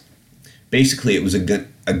this, basically it was a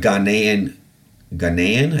Ghanaian,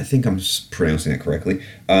 I think I'm pronouncing that correctly.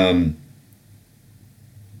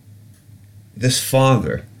 This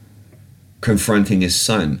father confronting his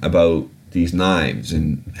son about these knives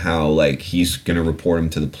and how like he's gonna report him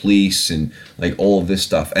to the police and like all of this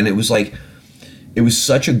stuff. And it was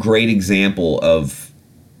such a great example of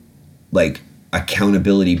like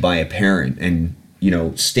accountability by a parent, and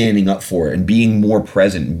standing up for it and being more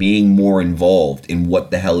present, being more involved in what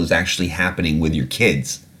the hell is actually happening with your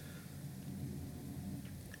kids.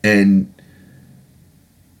 And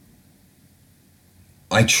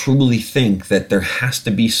I truly think that there has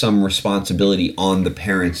to be some responsibility on the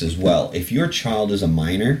parents as well. If your child is a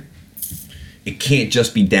minor, it can't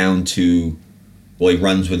just be down to, well, he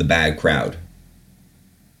runs with a bad crowd.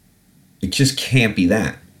 It just can't be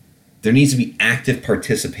that. There needs to be active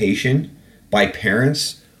participation by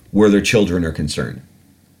parents where their children are concerned.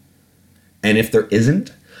 And if there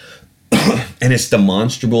isn't, and it's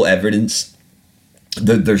demonstrable evidence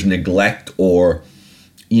that there's neglect or,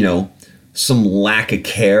 some lack of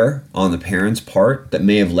care on the parents' part that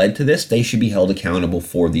may have led to this, they should be held accountable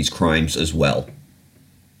for these crimes as well.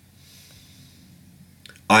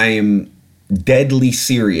 I am deadly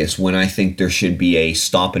serious when I think there should be a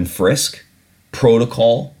stop and frisk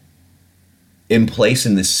protocol in place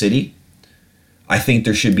in the city. I think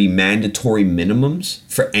there should be mandatory minimums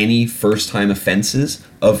for any first-time offenses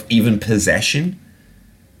of even possession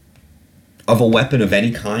of a weapon of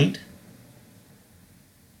any kind.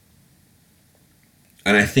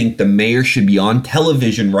 And I think the mayor should be on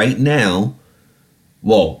television right now.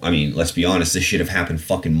 Well, I mean, let's be honest, this should have happened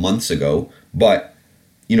fucking months ago. But,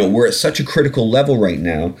 we're at such a critical level right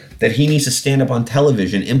now that he needs to stand up on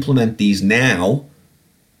television, implement these now,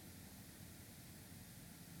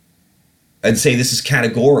 and say this is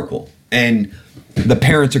categorical. And the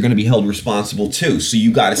parents are going to be held responsible too. So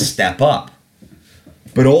you got to step up.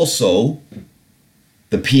 But also,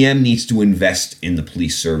 the PM needs to invest in the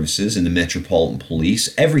police services, in the Metropolitan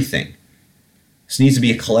Police, everything. This needs to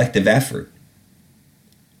be a collective effort.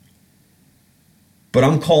 But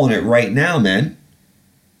I'm calling it right now, man.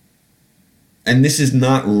 And this is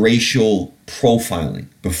not racial profiling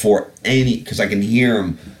because I can hear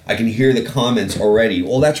them. I can hear the comments already.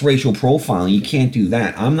 Well, that's racial profiling. You can't do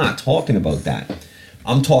that. I'm not talking about that.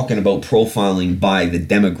 I'm talking about profiling by the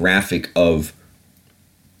demographic of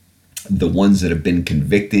the ones that have been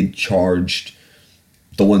convicted, charged,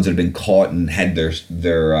 the ones that have been caught and had their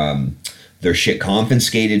shit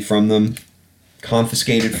confiscated from them.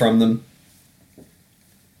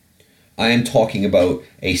 I am talking about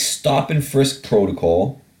a stop and frisk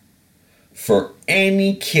protocol for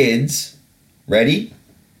any kids, ready?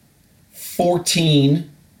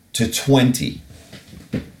 14 to 20.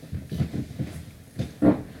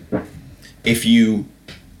 If you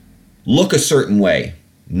look a certain way,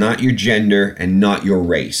 not your gender and not your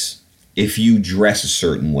race, if you dress a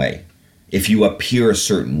certain way, if you appear a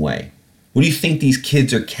certain way, what do you think these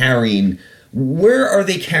kids are carrying? Where are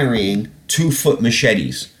they carrying 2-foot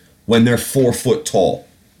machetes when they're 4 foot tall,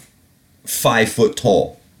 5 foot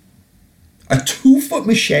tall? A 2-foot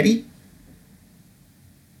machete?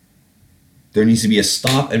 There needs to be a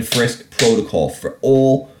stop and frisk protocol for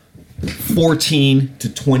all 14 to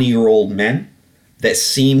 20-year-old men that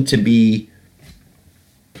seem to be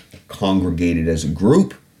congregated as a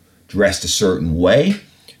group, dressed a certain way,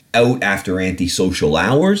 out after antisocial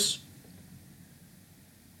hours.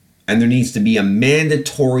 And there needs to be a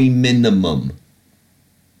mandatory minimum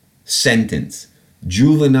sentence,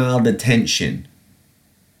 juvenile detention,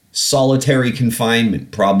 solitary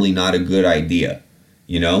confinement, probably not a good idea,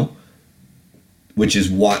 which is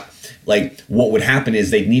what would happen is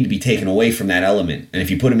they'd need to be taken away from that element. And if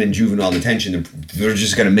you put them in juvenile detention, they're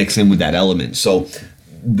just going to mix in with that element. So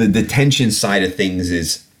the detention side of things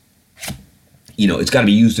is, it's got to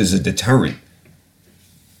be used as a deterrent.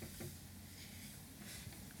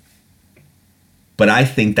 But I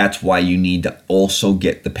think that's why you need to also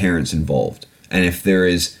get the parents involved. And if there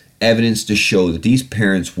is evidence to show that these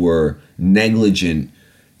parents were negligent,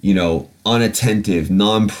 unattentive,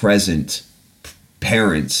 non-present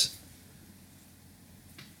parents,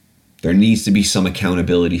 there needs to be some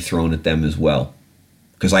accountability thrown at them as well.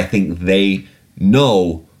 Because I think they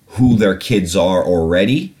know who their kids are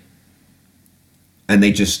already, and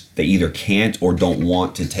they either can't or don't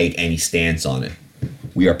want to take any stance on it.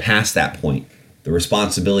 We are past that point. The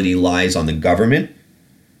responsibility lies on the government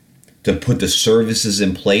to put the services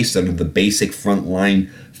in place that are the basic frontline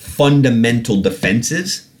fundamental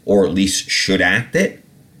defenses, or at least should act it,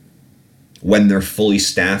 when they're fully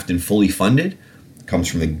staffed and fully funded. It comes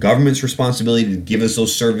from the government's responsibility to give us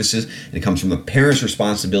those services, and it comes from the parents'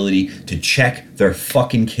 responsibility to check their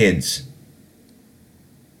fucking kids.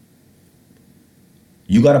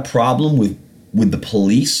 You got a problem with the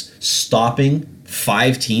police stopping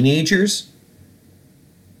 5 teenagers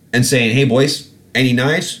and saying, hey boys, any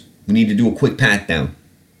knives? We need to do a quick pat down.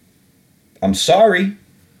 I'm sorry.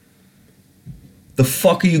 The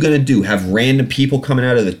fuck are you going to do? Have random people coming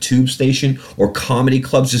out of the tube station or comedy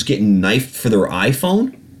clubs just getting knifed for their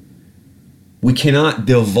iPhone? We cannot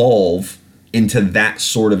devolve into that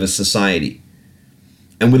sort of a society.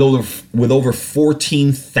 And with over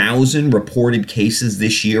 14,000 reported cases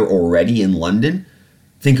this year already in London,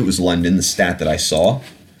 I think it was London, the stat that I saw.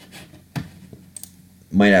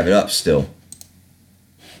 Might have it up still.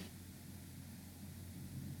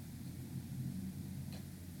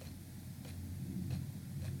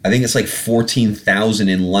 I think it's like 14,000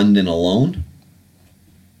 in London alone.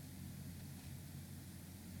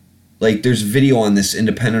 Like, there's video on this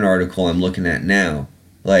Independent article I'm looking at now.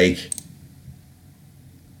 Like,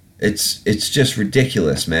 it's just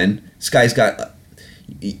ridiculous, man. This guy's got,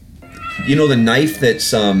 the knife that's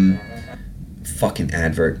fucking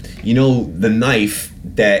advert. The knife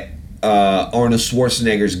that Arnold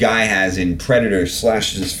Schwarzenegger's guy has in Predator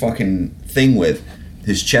slashes his fucking thing with,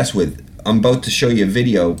 his chest with. I'm about to show you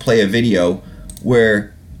play a video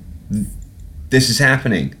where this is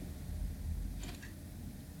happening.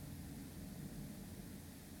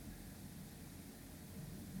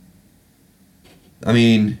 I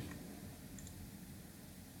mean,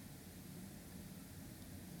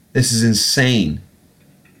 this is insane.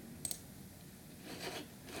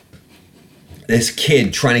 This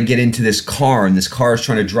kid trying to get into this car, and this car is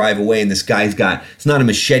trying to drive away, and this guy's got, it's not a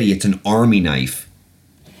machete, it's an army knife.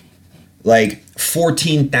 Like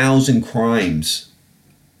 14,000 crimes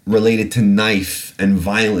related to knife and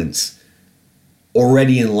violence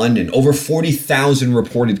already in London. Over 40,000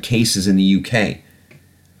 reported cases in the UK.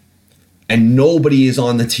 And nobody is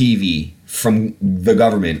on the TV from the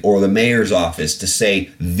government or the mayor's office to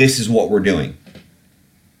say, this is what we're doing.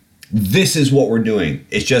 This is what we're doing.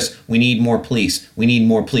 It's just, we need more police. We need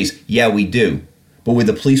more police. Yeah, we do. But with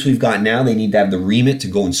the police we've got now, they need to have the remit to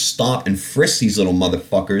go and stop and frisk these little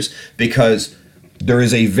motherfuckers, because there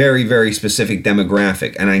is a very, very specific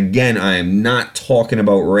demographic. And again, I am not talking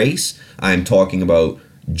about race. I am talking about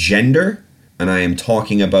gender. And I am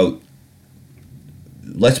talking about,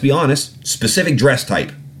 let's be honest, specific dress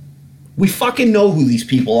type. We fucking know who these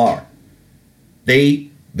people are.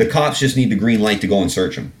 The cops just need the green light to go and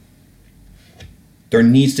search them. There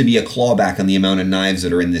needs to be a clawback on the amount of knives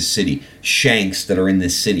that are in this city, shanks that are in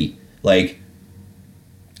this city, like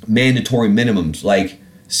mandatory minimums. Like,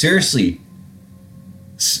 seriously,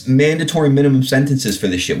 mandatory minimum sentences for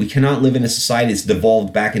this shit. We cannot live in a society that's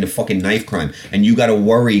devolved back into fucking knife crime, and you got to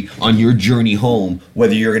worry on your journey home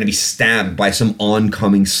whether you're going to be stabbed by some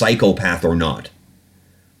oncoming psychopath or not.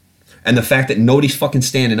 And the fact that nobody's fucking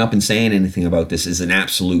standing up and saying anything about this is an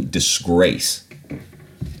absolute disgrace.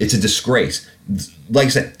 It's a disgrace. Like I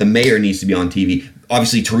said, the mayor needs to be on TV.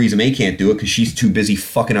 Obviously, Theresa May can't do it because she's too busy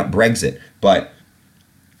fucking up Brexit. But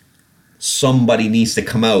somebody needs to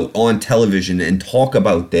come out on television and talk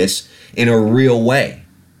about this in a real way.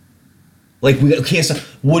 Like, we can't say,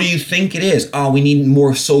 what do you think it is? Oh, we need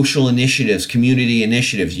more social initiatives, community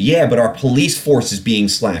initiatives. Yeah, but our police force is being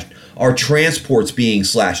slashed. Our transport's being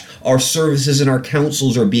slashed. Our services and our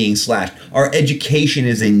councils are being slashed. Our education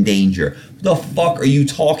is in danger. The fuck are you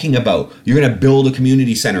talking about? You're going to build a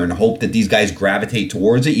community center and hope that these guys gravitate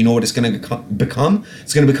towards it? You know what it's going to become?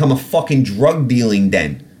 It's going to become a fucking drug dealing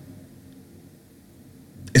den.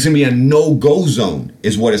 It's going to be a no-go zone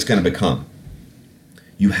is what it's going to become.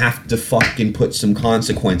 You have to fucking put some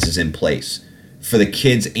consequences in place for the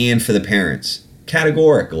kids and for the parents.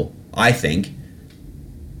 Categorical, I think.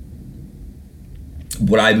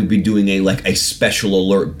 What I would be doing a special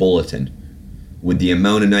alert bulletin. With the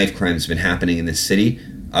amount of knife crime that's been happening in this city,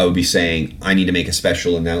 I would be saying, I need to make a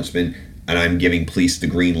special announcement, and I'm giving police the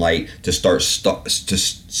green light to start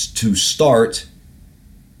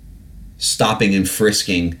stopping and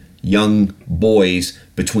frisking young boys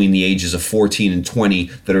between the ages of 14 and 20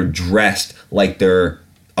 that are dressed like they're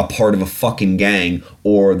a part of a fucking gang,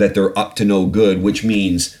 or that they're up to no good, which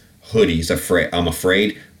means hoodies, I'm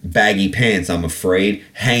afraid, baggy pants, I'm afraid,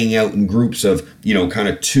 hanging out in groups of, kind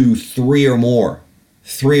of 2, 3 or more.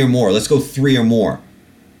 3 or more. Let's go 3 or more.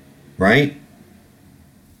 Right?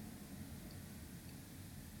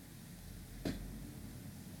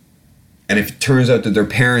 And if it turns out that their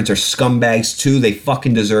parents are scumbags too, they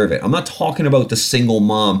fucking deserve it. I'm not talking about the single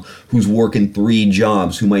mom who's working 3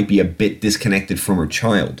 jobs who might be a bit disconnected from her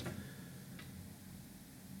child.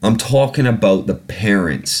 I'm talking about the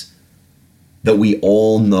parents that we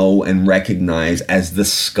all know and recognize as the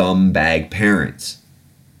scumbag parents.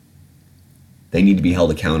 They need to be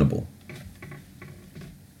held accountable.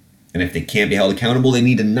 And if they can't be held accountable, they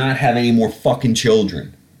need to not have any more fucking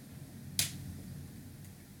children.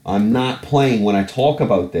 I'm not playing when I talk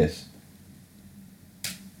about this.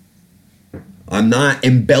 I'm not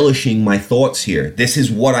embellishing my thoughts here. This is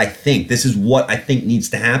what I think. This is what I think needs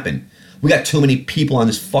to happen. We got too many people on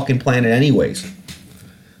this fucking planet anyways.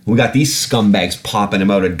 We got these scumbags popping them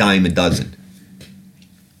out a dime a dozen.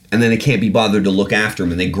 And then they can't be bothered to look after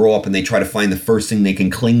them, and they grow up and they try to find the first thing they can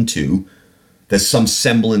cling to that's some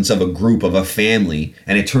semblance of a group, of a family,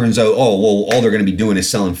 and it turns out, all they're going to be doing is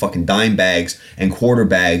selling fucking dime bags and quarter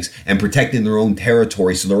bags and protecting their own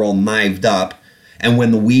territory, so they're all knived up. And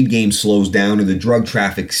when the weed game slows down or the drug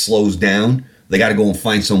traffic slows down, they got to go and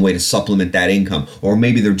find some way to supplement that income. Or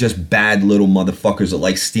maybe they're just bad little motherfuckers that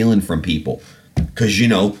like stealing from people. Because,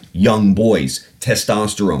 young boys,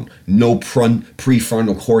 testosterone, no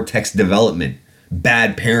prefrontal cortex development,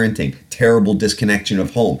 bad parenting, terrible disconnection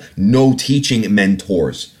of home, no teaching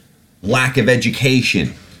mentors, lack of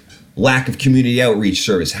education, lack of community outreach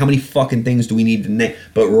service. How many fucking things do we need to name?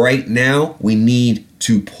 But right now, we need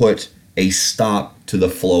to put a stop to the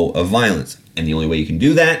flow of violence. And the only way you can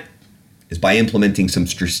do that is by implementing some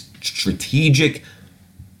strategic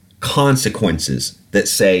consequences that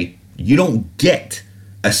say, you don't get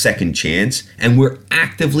a second chance, and we're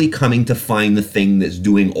actively coming to find the thing that's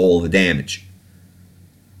doing all the damage.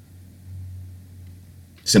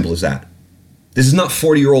 Simple as that. This is not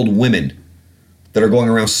 40-year-old women that are going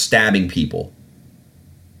around stabbing people.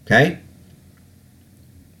 Okay?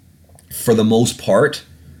 For the most part,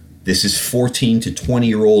 this is 14 to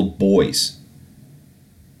 20-year-old boys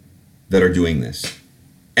that are doing this.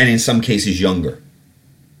 And in some cases, younger.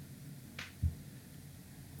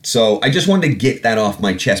 So I just wanted to get that off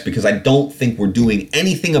my chest because I don't think we're doing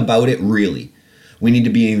anything about it, really. We need to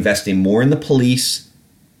be investing more in the police,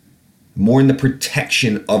 more in the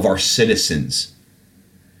protection of our citizens.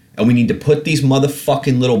 And we need to put these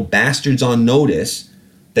motherfucking little bastards on notice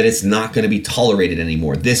that it's not going to be tolerated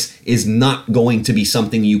anymore. This is not going to be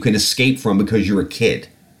something you can escape from because you're a kid.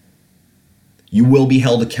 You will be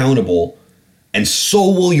held accountable, and so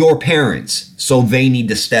will your parents. So they need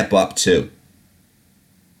to step up too.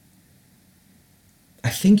 I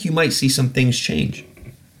think you might see some things change.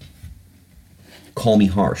 Call me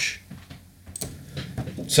harsh.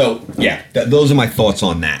 So, yeah, those are my thoughts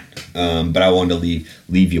on that. But I wanted to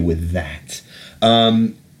leave you with that.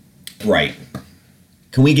 Right.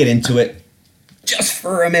 Can we get into it just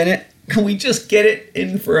for a minute? Can we just get it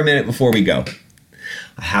in for a minute before we go?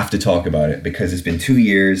 I have to talk about it because it's been 2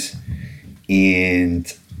 years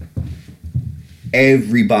and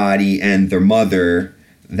everybody and their mother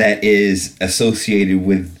that is associated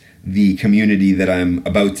with the community that I'm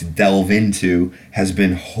about to delve into has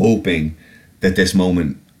been hoping that this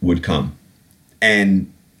moment would come.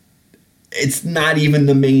 And it's not even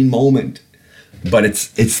the main moment, but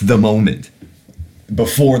it's the moment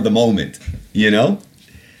before the moment,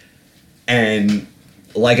 And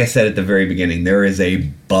like I said at the very beginning, there is a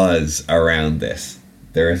buzz around this.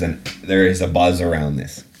 There is a buzz around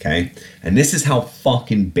this, okay? And this is how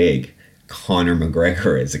fucking big Conor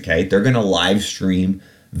McGregor is, okay? They're going to live stream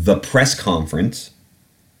the press conference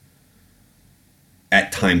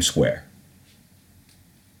at Times Square.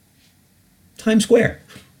 Times Square,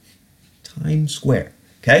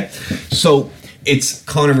 okay? So it's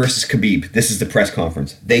Conor versus Khabib. This is the press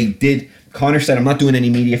conference. Conor said, I'm not doing any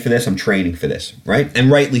media for this. I'm training for this, right? And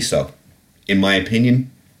rightly so. In my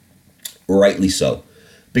opinion, rightly so.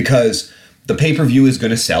 Because the pay-per-view is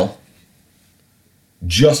going to sell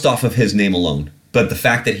just off of his name alone. But the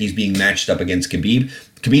fact that he's being matched up against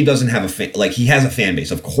Khabib doesn't have he has a fan base.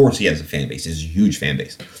 Of course he has a fan base. It's a huge fan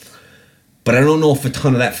base. But I don't know if a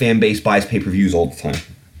ton of that fan base buys pay-per-views all the time.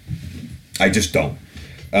 I just don't.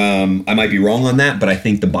 I might be wrong on that, but I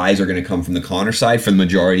think the buys are going to come from the Conor side for the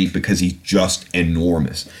majority because he's just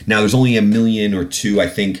enormous. Now, there's only 1 million or 2, I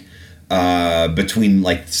think, between,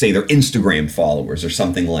 like, say, their Instagram followers or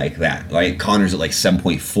something like that. Right? Conor's at like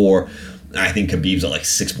 7.4. I think Khabib's at like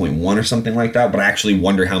 6.1 or something like that. But I actually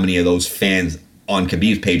wonder how many of those fans on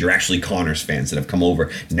Khabib's page are actually Conor's fans that have come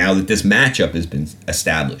over now that this matchup has been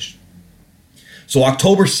established. So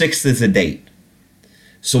October 6th is the date.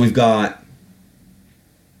 So we've got,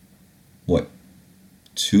 what,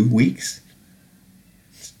 2 weeks?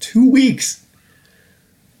 2 weeks.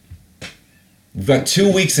 We've got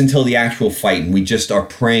 2 weeks until the actual fight, and we just are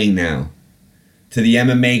praying now to the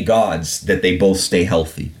MMA gods that they both stay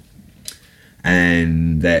healthy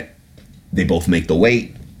and that they both make the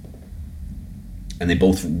weight and they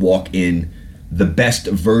both walk in the best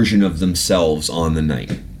version of themselves on the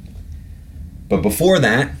night. But before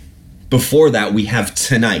that, we have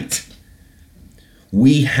tonight.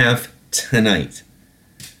 We have tonight.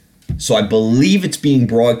 So I believe it's being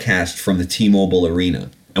broadcast from the T-Mobile Arena.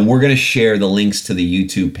 And we're going to share the links to the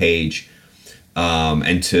YouTube page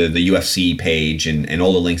and to the UFC page and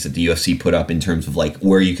all the links that the UFC put up in terms of like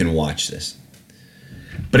where you can watch this.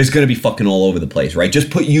 But it's going to be fucking all over the place, right? Just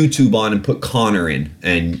put YouTube on and put Conor in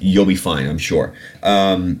and you'll be fine, I'm sure.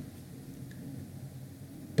 But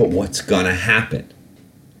what's going to happen?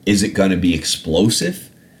 Is it going to be explosive?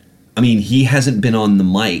 I mean, he hasn't been on the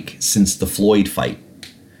mic since the Floyd fight.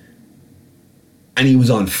 And he was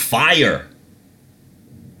on fire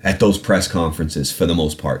at those press conferences for the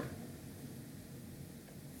most part.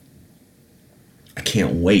 I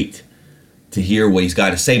can't wait to hear what he's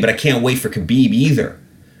got to say, but I can't wait for Khabib either.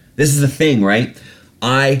 This is the thing, right?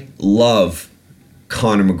 I love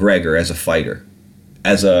Conor McGregor as a fighter,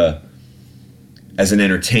 as an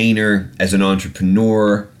entertainer, as an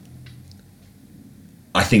entrepreneur.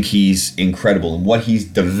 I think he's incredible, and what he's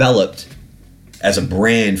developed as a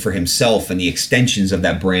brand for himself and the extensions of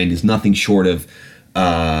that brand is nothing short of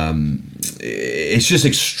it's just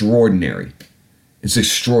extraordinary. It's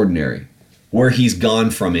extraordinary where he's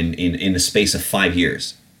gone from in the space of 5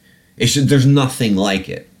 years. There's nothing like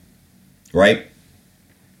it, right?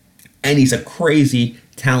 And he's a crazy,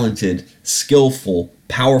 talented, skillful,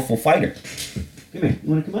 powerful fighter. Come here. You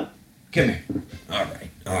want to come up? Come here. All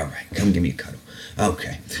right. Come give me a cuddle.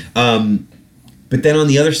 Okay. But then on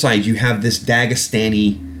the other side, you have this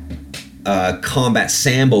Dagestani combat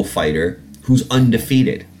sambo fighter who's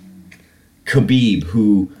undefeated. Khabib,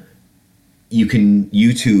 who you can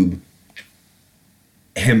YouTube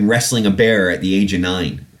him wrestling a bear at the age of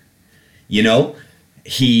 9. You know,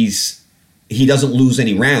 he doesn't lose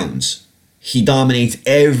any rounds. He dominates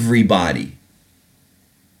everybody.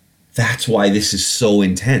 That's why this is so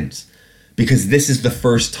intense. Because this is the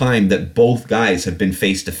first time that both guys have been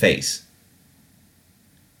face to face.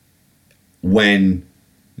 When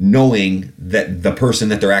knowing that the person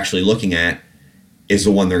that they're actually looking at is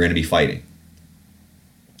the one they're going to be fighting.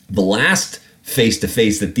 The last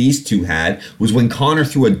face-to-face that these two had was when Conor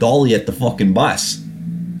threw a dolly at the fucking bus.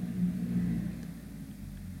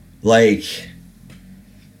 Like,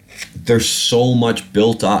 there's so much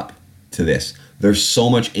built up to this. There's so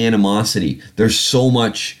much animosity. There's so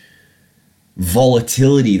much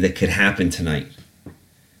volatility that could happen tonight.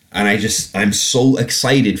 And I'm so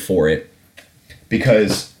excited for it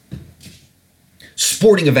because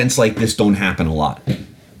sporting events like this don't happen a lot,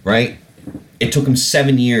 right? It took him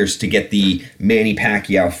 7 years to get the Manny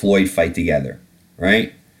Pacquiao-Floyd fight together,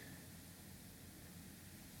 right?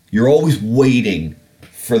 You're always waiting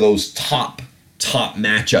for those top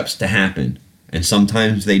matchups to happen. And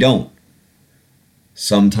sometimes they don't.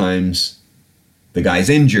 Sometimes the guy's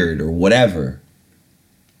injured or whatever.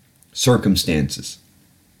 Circumstances.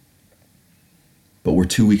 But we're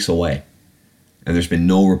 2 weeks away. And there's been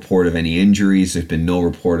no report of any injuries. There's been no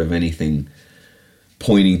report of anything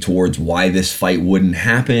pointing towards why this fight wouldn't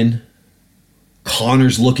happen.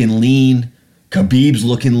 Conor's looking lean. Khabib's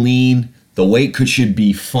looking lean. The weight should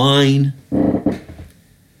be fine. And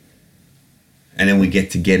then we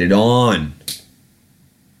get it on.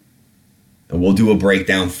 And we'll do a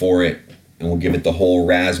breakdown for it. And we'll give it the whole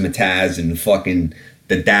razzmatazz and fucking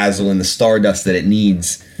the dazzle and the stardust that it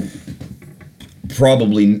needs.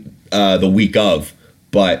 Probably the week of.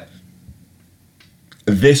 But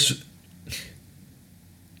this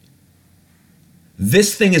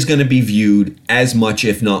thing is going to be viewed as much,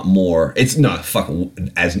 if not more. It's not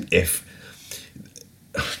fucking as if.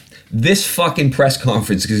 This fucking press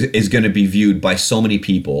conference is going to be viewed by so many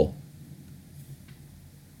people.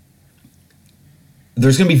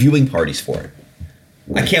 There's going to be viewing parties for it.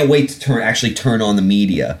 I can't wait to actually turn on the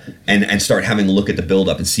media and start having a look at the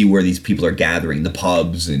buildup and see where these people are gathering, the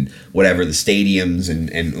pubs and whatever, the stadiums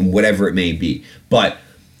and whatever it may be. But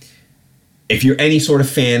if you're any sort of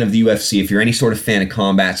fan of the UFC, if you're any sort of fan of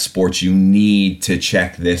combat sports, you need to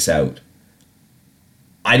check this out.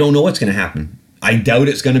 I don't know what's going to happen. I doubt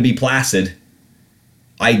it's going to be placid.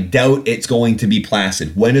 I doubt it's going to be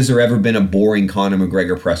placid. When has there ever been a boring Conor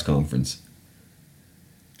McGregor press conference?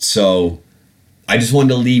 So I just wanted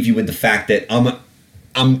to leave you with the fact that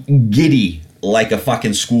I'm giddy like a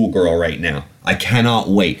fucking schoolgirl right now. I cannot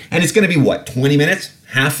wait. And it's going to be what, 20 minutes?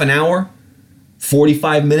 Half an hour?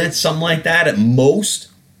 45 minutes? Something like that at most?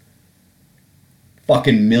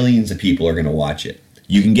 Fucking millions of people are going to watch it.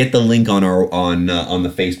 You can get the link on our on the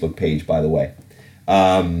Facebook page, by the way.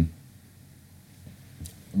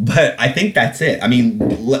 But I think that's it. I mean,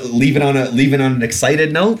 leave it on an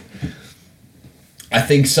excited note. I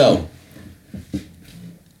think so.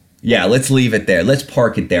 Yeah, let's leave it there. Let's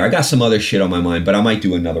park it there. I got some other shit on my mind, but I might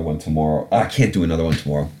do another one tomorrow. I can't do another one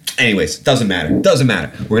tomorrow. Anyways, doesn't matter. Doesn't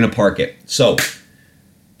matter. We're going to park it. So,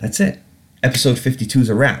 that's it. Episode 52 is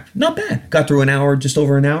a wrap. Not bad. Got through an hour, just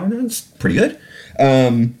over an hour. That's pretty good.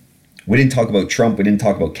 We didn't talk about Trump. We didn't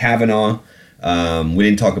talk about Kavanaugh. We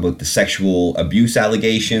didn't talk about the sexual abuse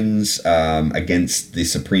allegations against the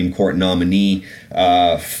Supreme Court nominee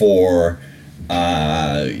for...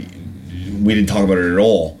 we didn't talk about it at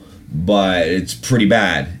all. But it's pretty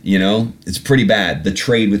bad, you know? It's pretty bad. The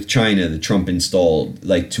trade with China that Trump installed,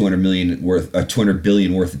 like $200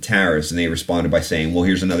 billion worth of tariffs, and they responded by saying, well,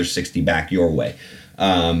 here's another 60 back your way.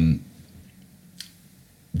 The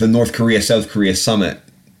North Korea-South Korea summit,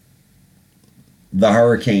 the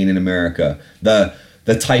hurricane in America, the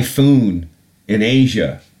typhoon in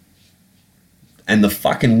Asia, and the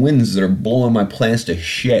fucking winds that are blowing my plants to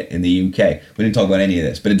shit in the UK. We didn't talk about any of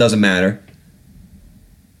this, but it doesn't matter.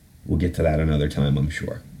 We'll get to that another time, I'm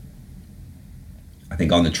sure. I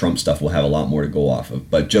think on the Trump stuff, we'll have a lot more to go off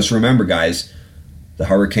of. But just remember, guys, the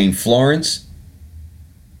Hurricane Florence,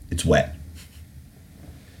 it's wet.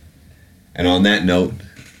 And on that note,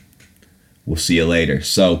 we'll see you later.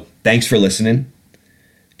 So, thanks for listening.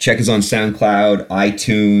 Check us on SoundCloud,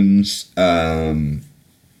 iTunes,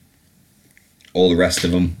 all the rest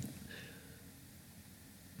of them.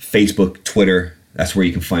 Facebook, Twitter. That's where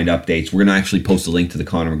you can find updates. We're going to actually post a link to the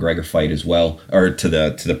Conor McGregor fight as well, or to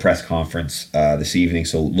the press conference this evening.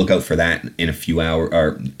 So look out for that in a few hours.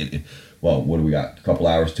 Well, what do we got? A couple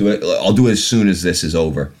hours to it. I'll do it as soon as this is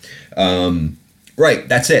over. Right,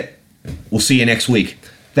 that's it. We'll see you next week.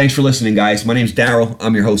 Thanks for listening, guys. My name's Daryl.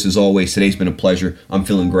 I'm your host as always. Today's been a pleasure. I'm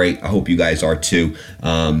feeling great. I hope you guys are too.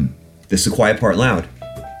 This is the quiet part loud.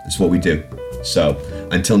 This is what we do. So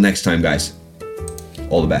until next time, guys,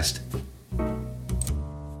 all the best.